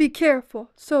have to be careful.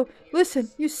 So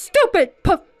listen, you stupid,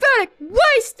 pathetic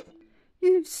waste.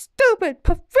 You stupid,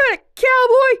 pathetic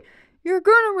cowboy. You're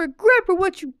gonna regret for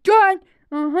what you've done.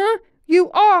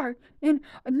 You are. And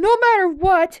no matter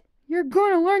what, you're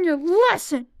gonna learn your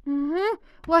lesson.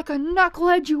 Like a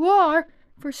knucklehead you are.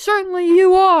 For certainly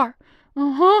you are.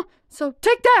 So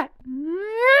take that.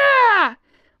 Yeah!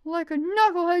 Like a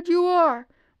knucklehead you are.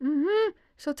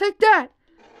 So take that.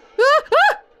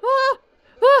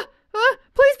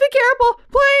 Please be careful.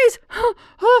 Please.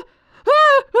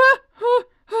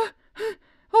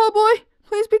 Oh boy.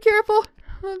 Please be careful.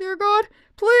 Oh dear God.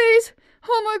 Please.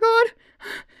 Oh my God.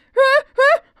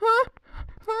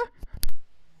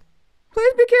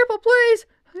 Please be careful, please.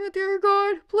 Oh dear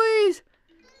God. Please.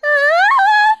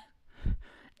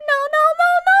 No, no, no,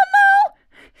 no, no!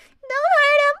 Don't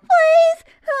hurt him, please!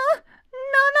 No,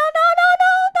 no, no, no,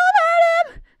 no! Don't hurt him!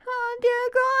 Oh, dear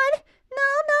God! No,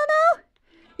 no, no!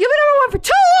 You've been number one for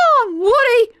too long,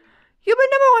 Woody! You've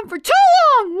been number one for too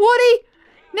long, Woody!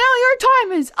 Now your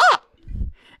time is up!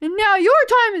 And now your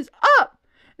time is up!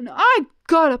 And I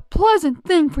got a pleasant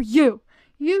thing for you.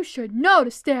 You should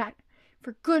notice that.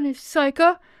 For goodness sake,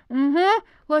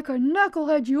 like a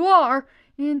knucklehead you are,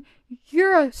 and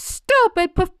you're a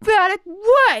stupid, pathetic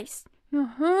waste.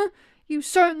 You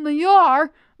certainly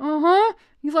are. Uh-huh.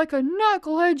 You like a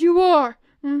knucklehead, you are.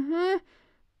 Uh-huh.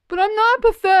 But I'm not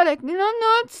pathetic, and I'm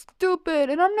not stupid,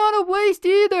 and I'm not a waste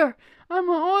either. I'm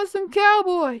an awesome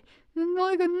cowboy, and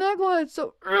like a knucklehead,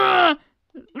 so...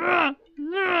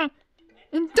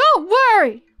 And don't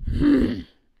worry!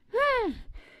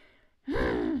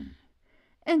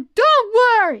 And don't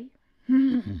worry!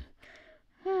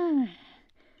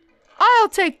 I'll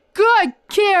take good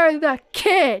care of that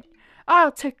kid.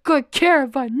 I'll take good care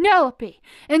of Vanellope,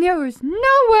 and there is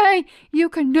no way you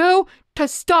can do to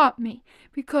stop me.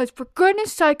 Because for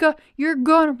goodness sake, you're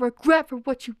gonna regret for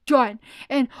what you've done,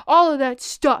 and all of that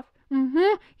stuff.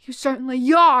 You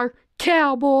certainly are,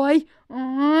 cowboy.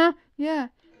 Yeah.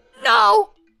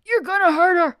 No! You're gonna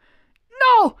hurt her!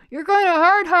 No! You're gonna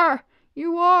hurt her!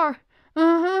 You are.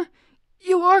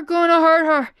 You are gonna hurt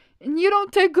her. And you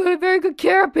don't take very good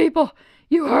care of people.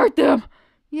 You hurt them.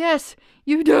 Yes,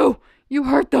 you do. You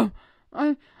hurt them.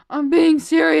 I'm being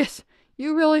serious.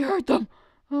 You really hurt them.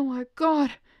 Oh my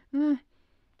God. No!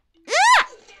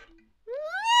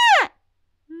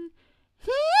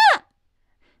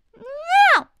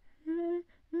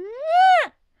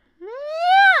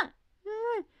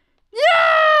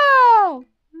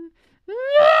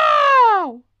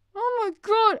 No! Oh my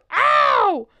God!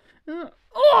 Ow!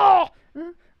 Oh!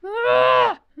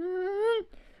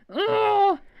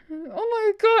 Oh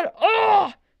my God!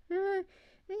 Oh! No!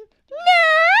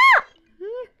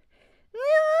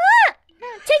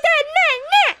 Take that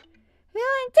net!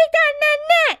 Take that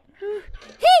net! Yeah!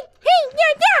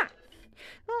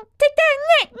 Take that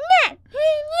net!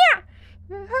 Yeah!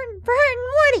 For hurting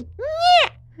Woody! Yeah!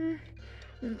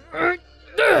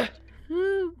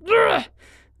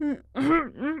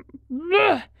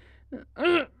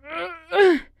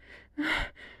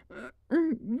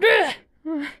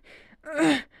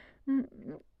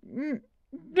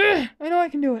 I know I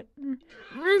can do it.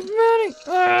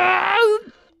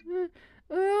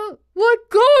 Let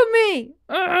go of me!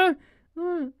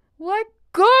 Let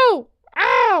go!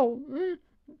 Ow!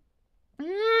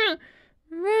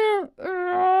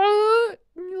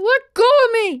 Let go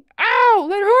of me! Ow!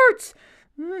 That hurts!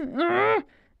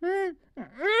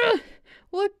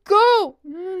 Let go!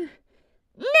 No!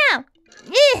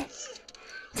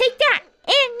 Take that!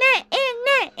 And that!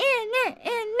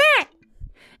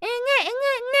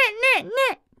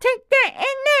 Take that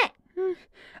and that!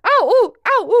 Ow! Ooh!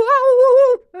 Ow! Ooh! Ow!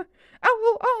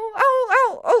 Ooh! Ow!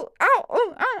 Ow! Ow! Ow!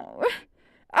 Ow!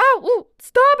 Ow! Ooh!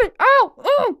 Stop it! Ow!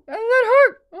 Oh! That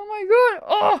hurt! Oh my God!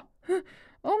 Oh!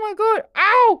 Oh my God!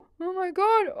 Ow! Oh my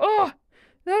God! Oh!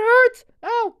 That hurts!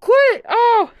 Ow! Quit it!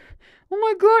 Oh! Oh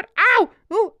my God! Ow!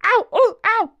 Oh! Ow! Oh!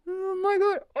 Ow! Oh my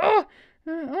God! Oh!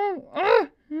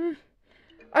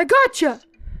 I gotcha!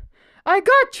 I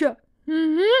gotcha!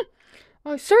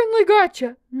 I certainly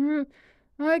gotcha!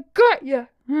 I got ya!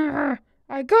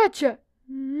 I gotcha!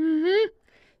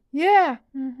 Yeah!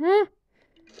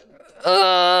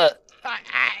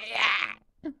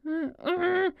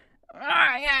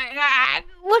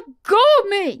 Let go of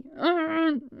me!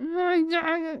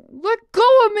 Let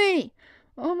go of me!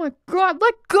 Oh my God!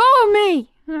 Let go of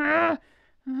me!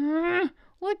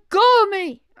 Let go of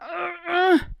me!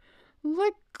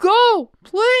 Let go,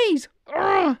 please!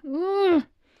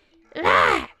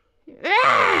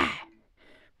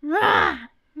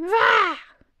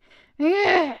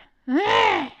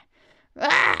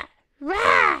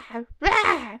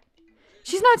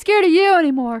 She's not scared of you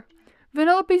anymore.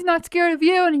 Vanellope's not scared of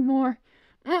you anymore.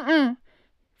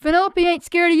 Vanellope ain't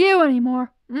scared of you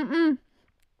anymore.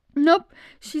 Nope,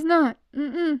 she's not.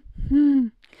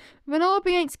 Vanellope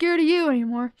ain't scared of you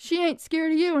anymore. She ain't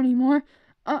scared of you anymore.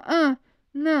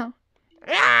 No.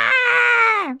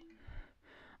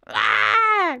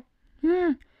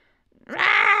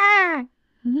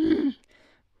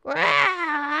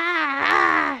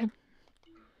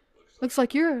 Looks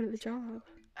like you're out of the job.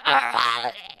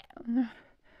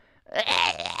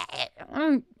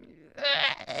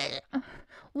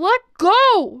 Let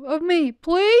go of me,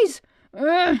 please.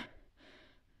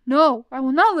 No, I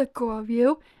will not let go of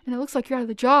you. And it looks like you're out of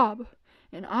the job.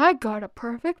 And I got a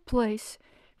perfect place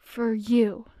for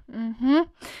you.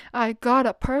 I got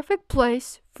a perfect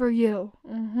place for you.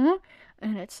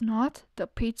 And it's not the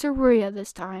pizzeria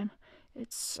this time.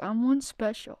 It's someone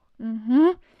special.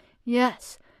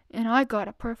 Yes. And I got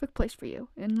a perfect place for you.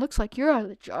 And it looks like you're out of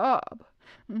the job.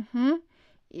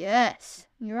 Yes.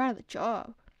 You're out of the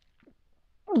job.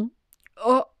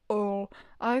 Uh-oh.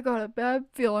 I got a bad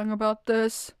feeling about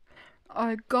this.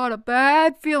 I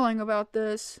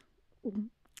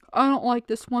don't like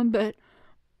this one bit.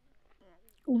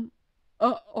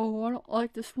 Uh-oh, I don't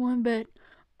like this one bit.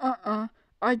 I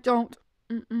don't.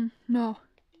 No.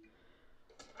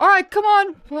 Alright, come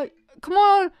on. Come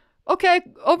on. Okay,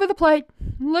 over the plate.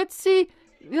 Let's see.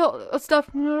 Stuff.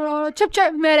 Chip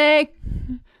chip baby.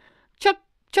 Chuck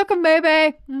 'em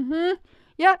baby.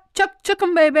 Yeah, chuck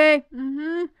 'em baby.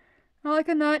 Like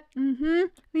a nut.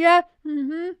 Yeah.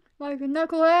 Like a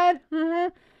knucklehead.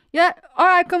 Yeah.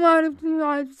 Alright, come on.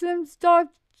 Start.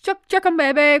 Chuck 'em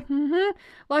baby.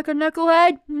 Like a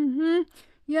knucklehead.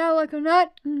 Yeah, like a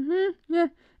nut. Yeah.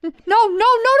 No. No.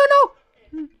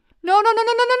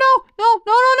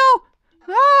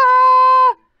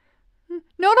 Ah!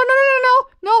 No.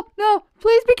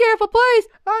 Please be careful, please.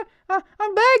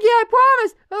 I'm begging you, I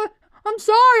promise. I'm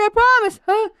sorry, I promise.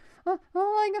 I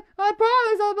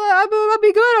promise I'll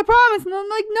be good, I promise. I'm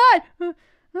like nut.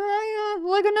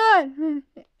 Like a nut.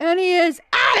 And he is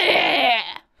out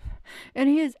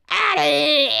of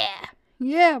here.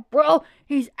 Yeah, bro,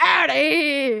 he's out of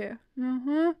here.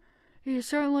 He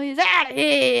certainly is out of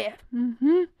here.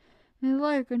 He's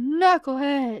like a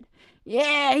knucklehead.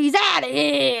 Yeah, he's out of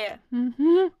here.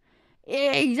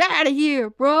 Yeah, he's out of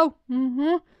here, bro.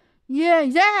 Yeah,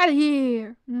 he's out of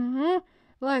here.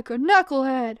 Like a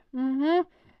knucklehead. And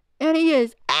he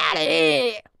is out of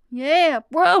here. Yeah,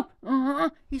 bro.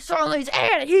 He certainly is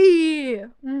out of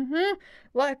here.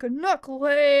 Like a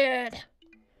knucklehead.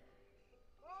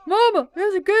 Mama,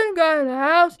 there's a gator guy in the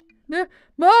house.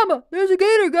 Mama, there's a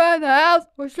gator guy in the house.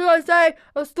 Or should I say,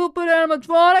 a stupid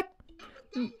animatronic?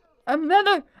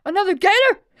 Another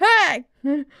gator? Hey!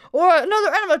 Or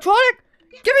another animatronic?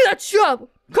 Give me that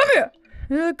shovel! Come here!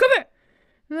 Oh!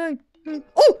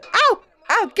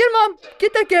 Ow! Get him on!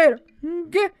 Get that gator!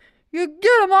 Get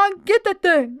him on! Get that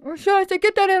thing! Or should I say,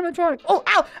 get that animatronic? Oh!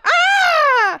 Ow!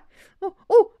 Ah!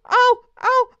 Oh!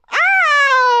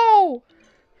 Ow!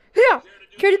 Here!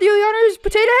 Care to do the honors,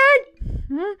 potato head?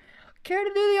 Care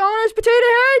to do the honors, potato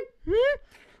head?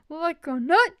 Like a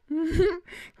nut?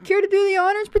 Care to do the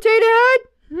honors, potato head?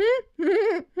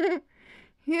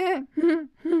 Yeah.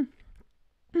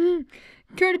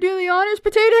 Care to do the honors,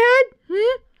 potato head?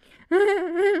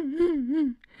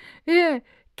 Yeah.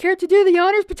 Care to do the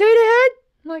honors, potato head?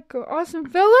 Like a awesome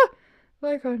fella?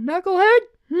 Like a knucklehead?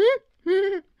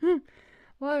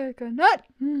 Like a nut?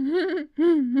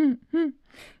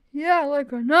 Yeah,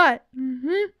 like a nut.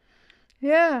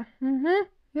 Yeah.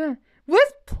 Yeah.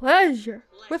 With pleasure.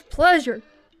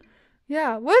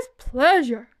 Yeah, with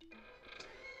pleasure.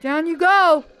 Down you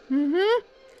go.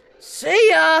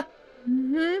 See ya.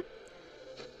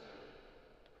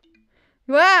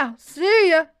 Wow, see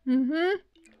ya.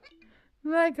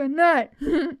 Like a nut.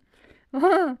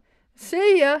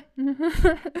 See ya.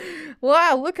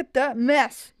 Wow, look at that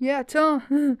mess. Yeah, tell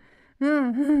him.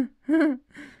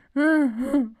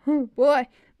 Boy,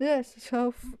 this is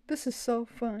so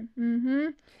fun.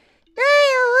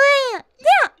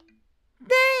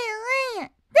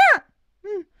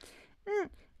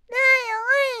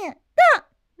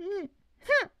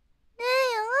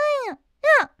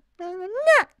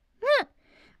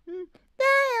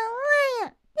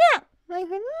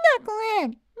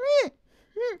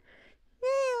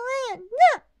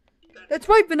 That's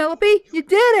right, Vanellope. You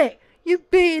did it. You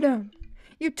beat him.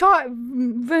 You taught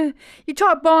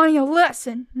Bonnie a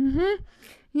lesson.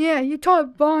 Yeah, you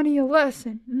taught Bonnie a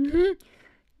lesson.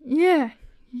 Yeah,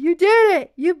 you did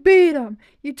it. You beat him.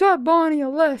 You taught Bonnie a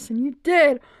lesson. You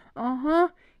did.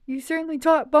 You certainly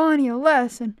taught Bonnie a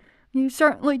lesson. You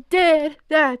certainly did.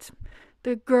 That's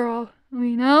the girl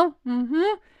we know.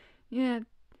 Yeah,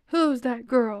 who's that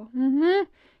girl?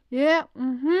 Yeah,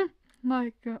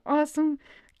 like an awesome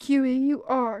cutie you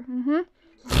are.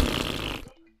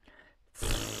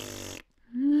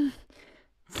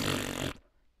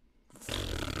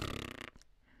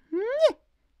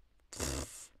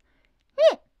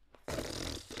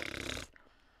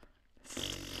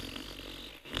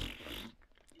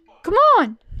 Come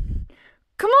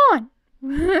on.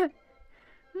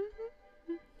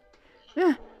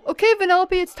 Yeah. Okay,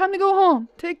 Vanellope, it's time to go home.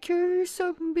 Take care of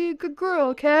yourself and be a good girl,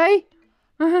 okay?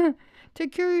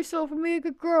 Take care of yourself and be a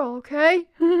good girl, okay?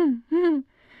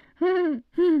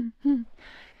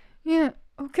 Yeah.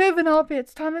 Okay, Vanellope,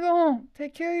 it's time to go home.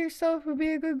 Take care of yourself and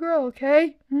be a good girl,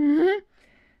 okay?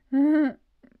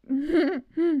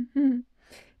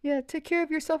 Yeah, take care of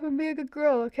yourself and be a good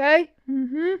girl, okay?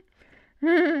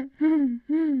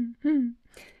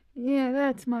 Yeah,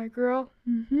 that's my girl.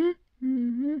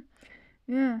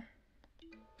 Yeah.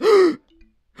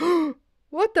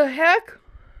 What the heck?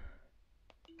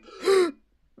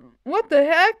 What the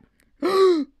heck?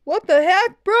 What the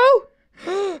heck, bro?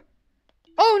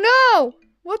 Oh no!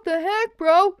 What the heck,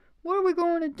 bro? What are we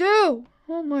going to do?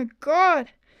 Oh my god.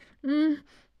 What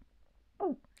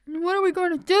are we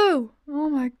going to do? Oh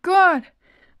my god.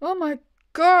 Oh my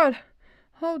God.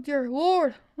 Oh, dear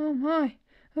Lord. Oh, my.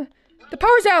 The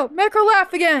power's out. Make her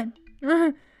laugh again.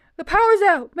 The power's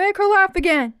out. Make her laugh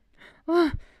again.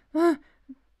 Hurry.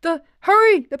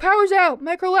 The power's out.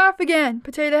 Make her laugh again,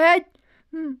 Potato Head.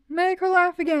 Make her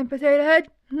laugh again, Potato Head.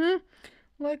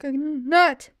 Like a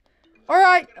nut.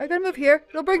 Alright, I gotta move here.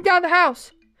 It'll bring down the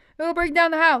house. It'll bring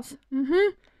down the house.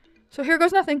 So here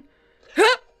goes nothing.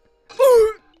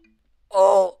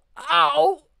 Oh,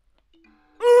 ow.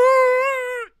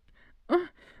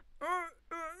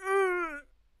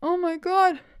 Oh my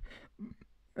God.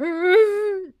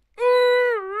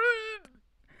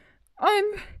 I'm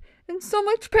in so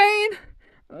much pain.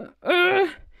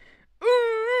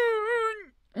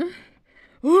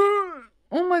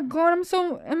 Oh my God, I'm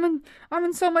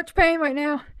in so much pain right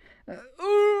now.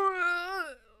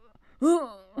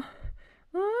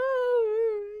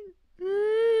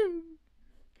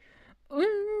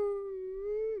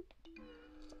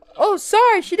 Oh,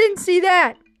 sorry, she didn't see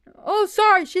that. Oh,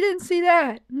 sorry, she didn't see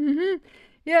that.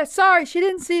 Yeah, sorry, she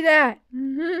didn't see that.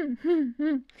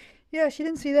 Yeah, she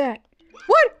didn't see that.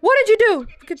 What? What did you do?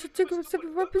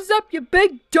 What's up, you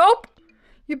big dope?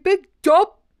 You big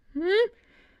dope?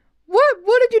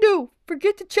 What did you do?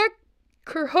 Forget to check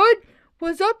her hood?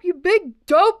 What's up, you big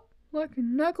dope? Like a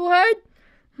knucklehead?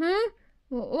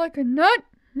 Like a nut?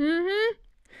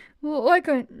 Like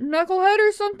a knucklehead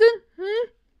or something?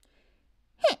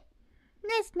 Hey,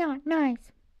 that's not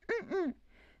nice.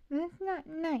 That's not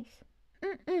nice.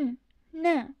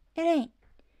 No, it ain't.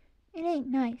 It ain't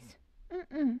nice.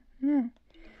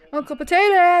 Uncle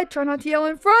Potato Head, try not to yell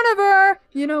in front of her.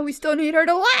 You know, we still need her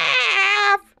to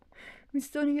laugh. We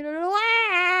still need her to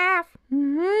laugh.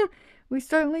 We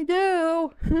certainly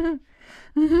do.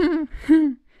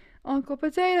 Uncle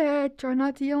Potato Head, try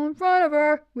not to yell in front of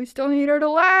her. We still need her to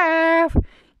laugh.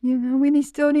 You know,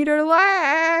 still need her to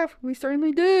laugh. We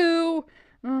certainly do.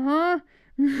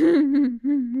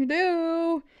 We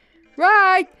do.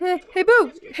 Right. Hey,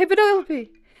 Boo. Hey, Vanellope.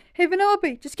 Hey,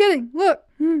 Vanellope. Just kidding. Look.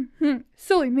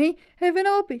 Silly me. Hey,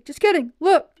 Vanellope. Just kidding.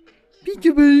 Look.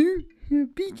 Peekaboo.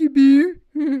 Peekaboo.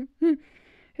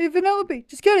 Hey, Vanellope.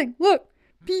 Just kidding. Look.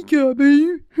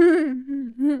 Peekaboo.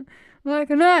 Like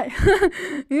a nut.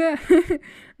 Yeah.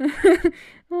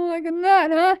 Like a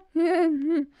nut, huh?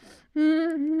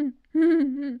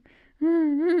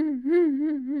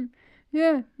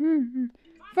 Yeah.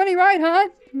 Funny, right, huh?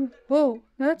 Whoa,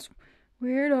 that's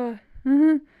weird.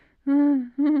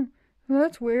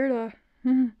 That's weird.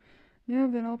 Yeah,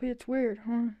 Vanellope, it's weird,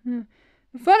 huh?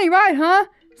 Funny, right, huh?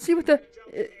 See what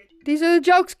these are the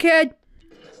jokes, kid.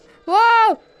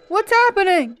 Whoa, what's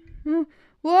happening?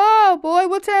 Whoa, boy,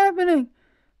 what's happening?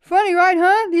 Funny, right,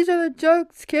 huh? These are the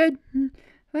jokes, kid.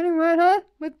 Funny, right, huh?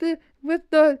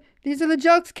 These are the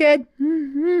jokes, kid.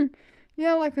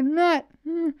 Yeah, like a nut.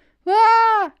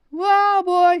 Wow,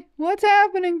 boy, what's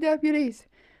happening, deputies?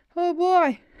 Oh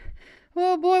boy,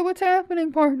 what's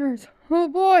happening, partners? Oh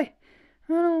boy,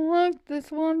 I don't like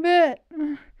this one bit.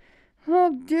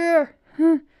 Oh dear.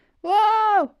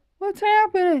 Whoa, what's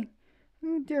happening?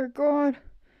 Oh dear God,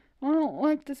 I don't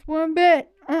like this one bit.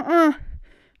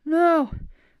 No.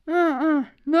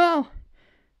 No.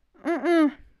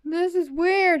 This is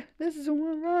weird. This is a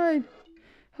wild ride.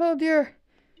 Oh dear.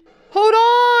 Hold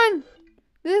on!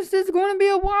 This is going to be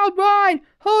a wild ride.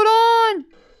 Hold on!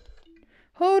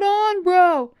 Hold on,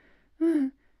 bro.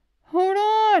 Hold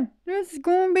on. This is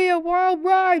going to be a wild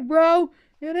ride, bro.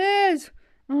 It is.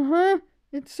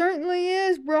 It certainly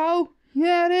is, bro.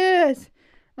 Yeah, it is.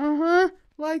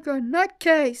 Like a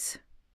nutcase.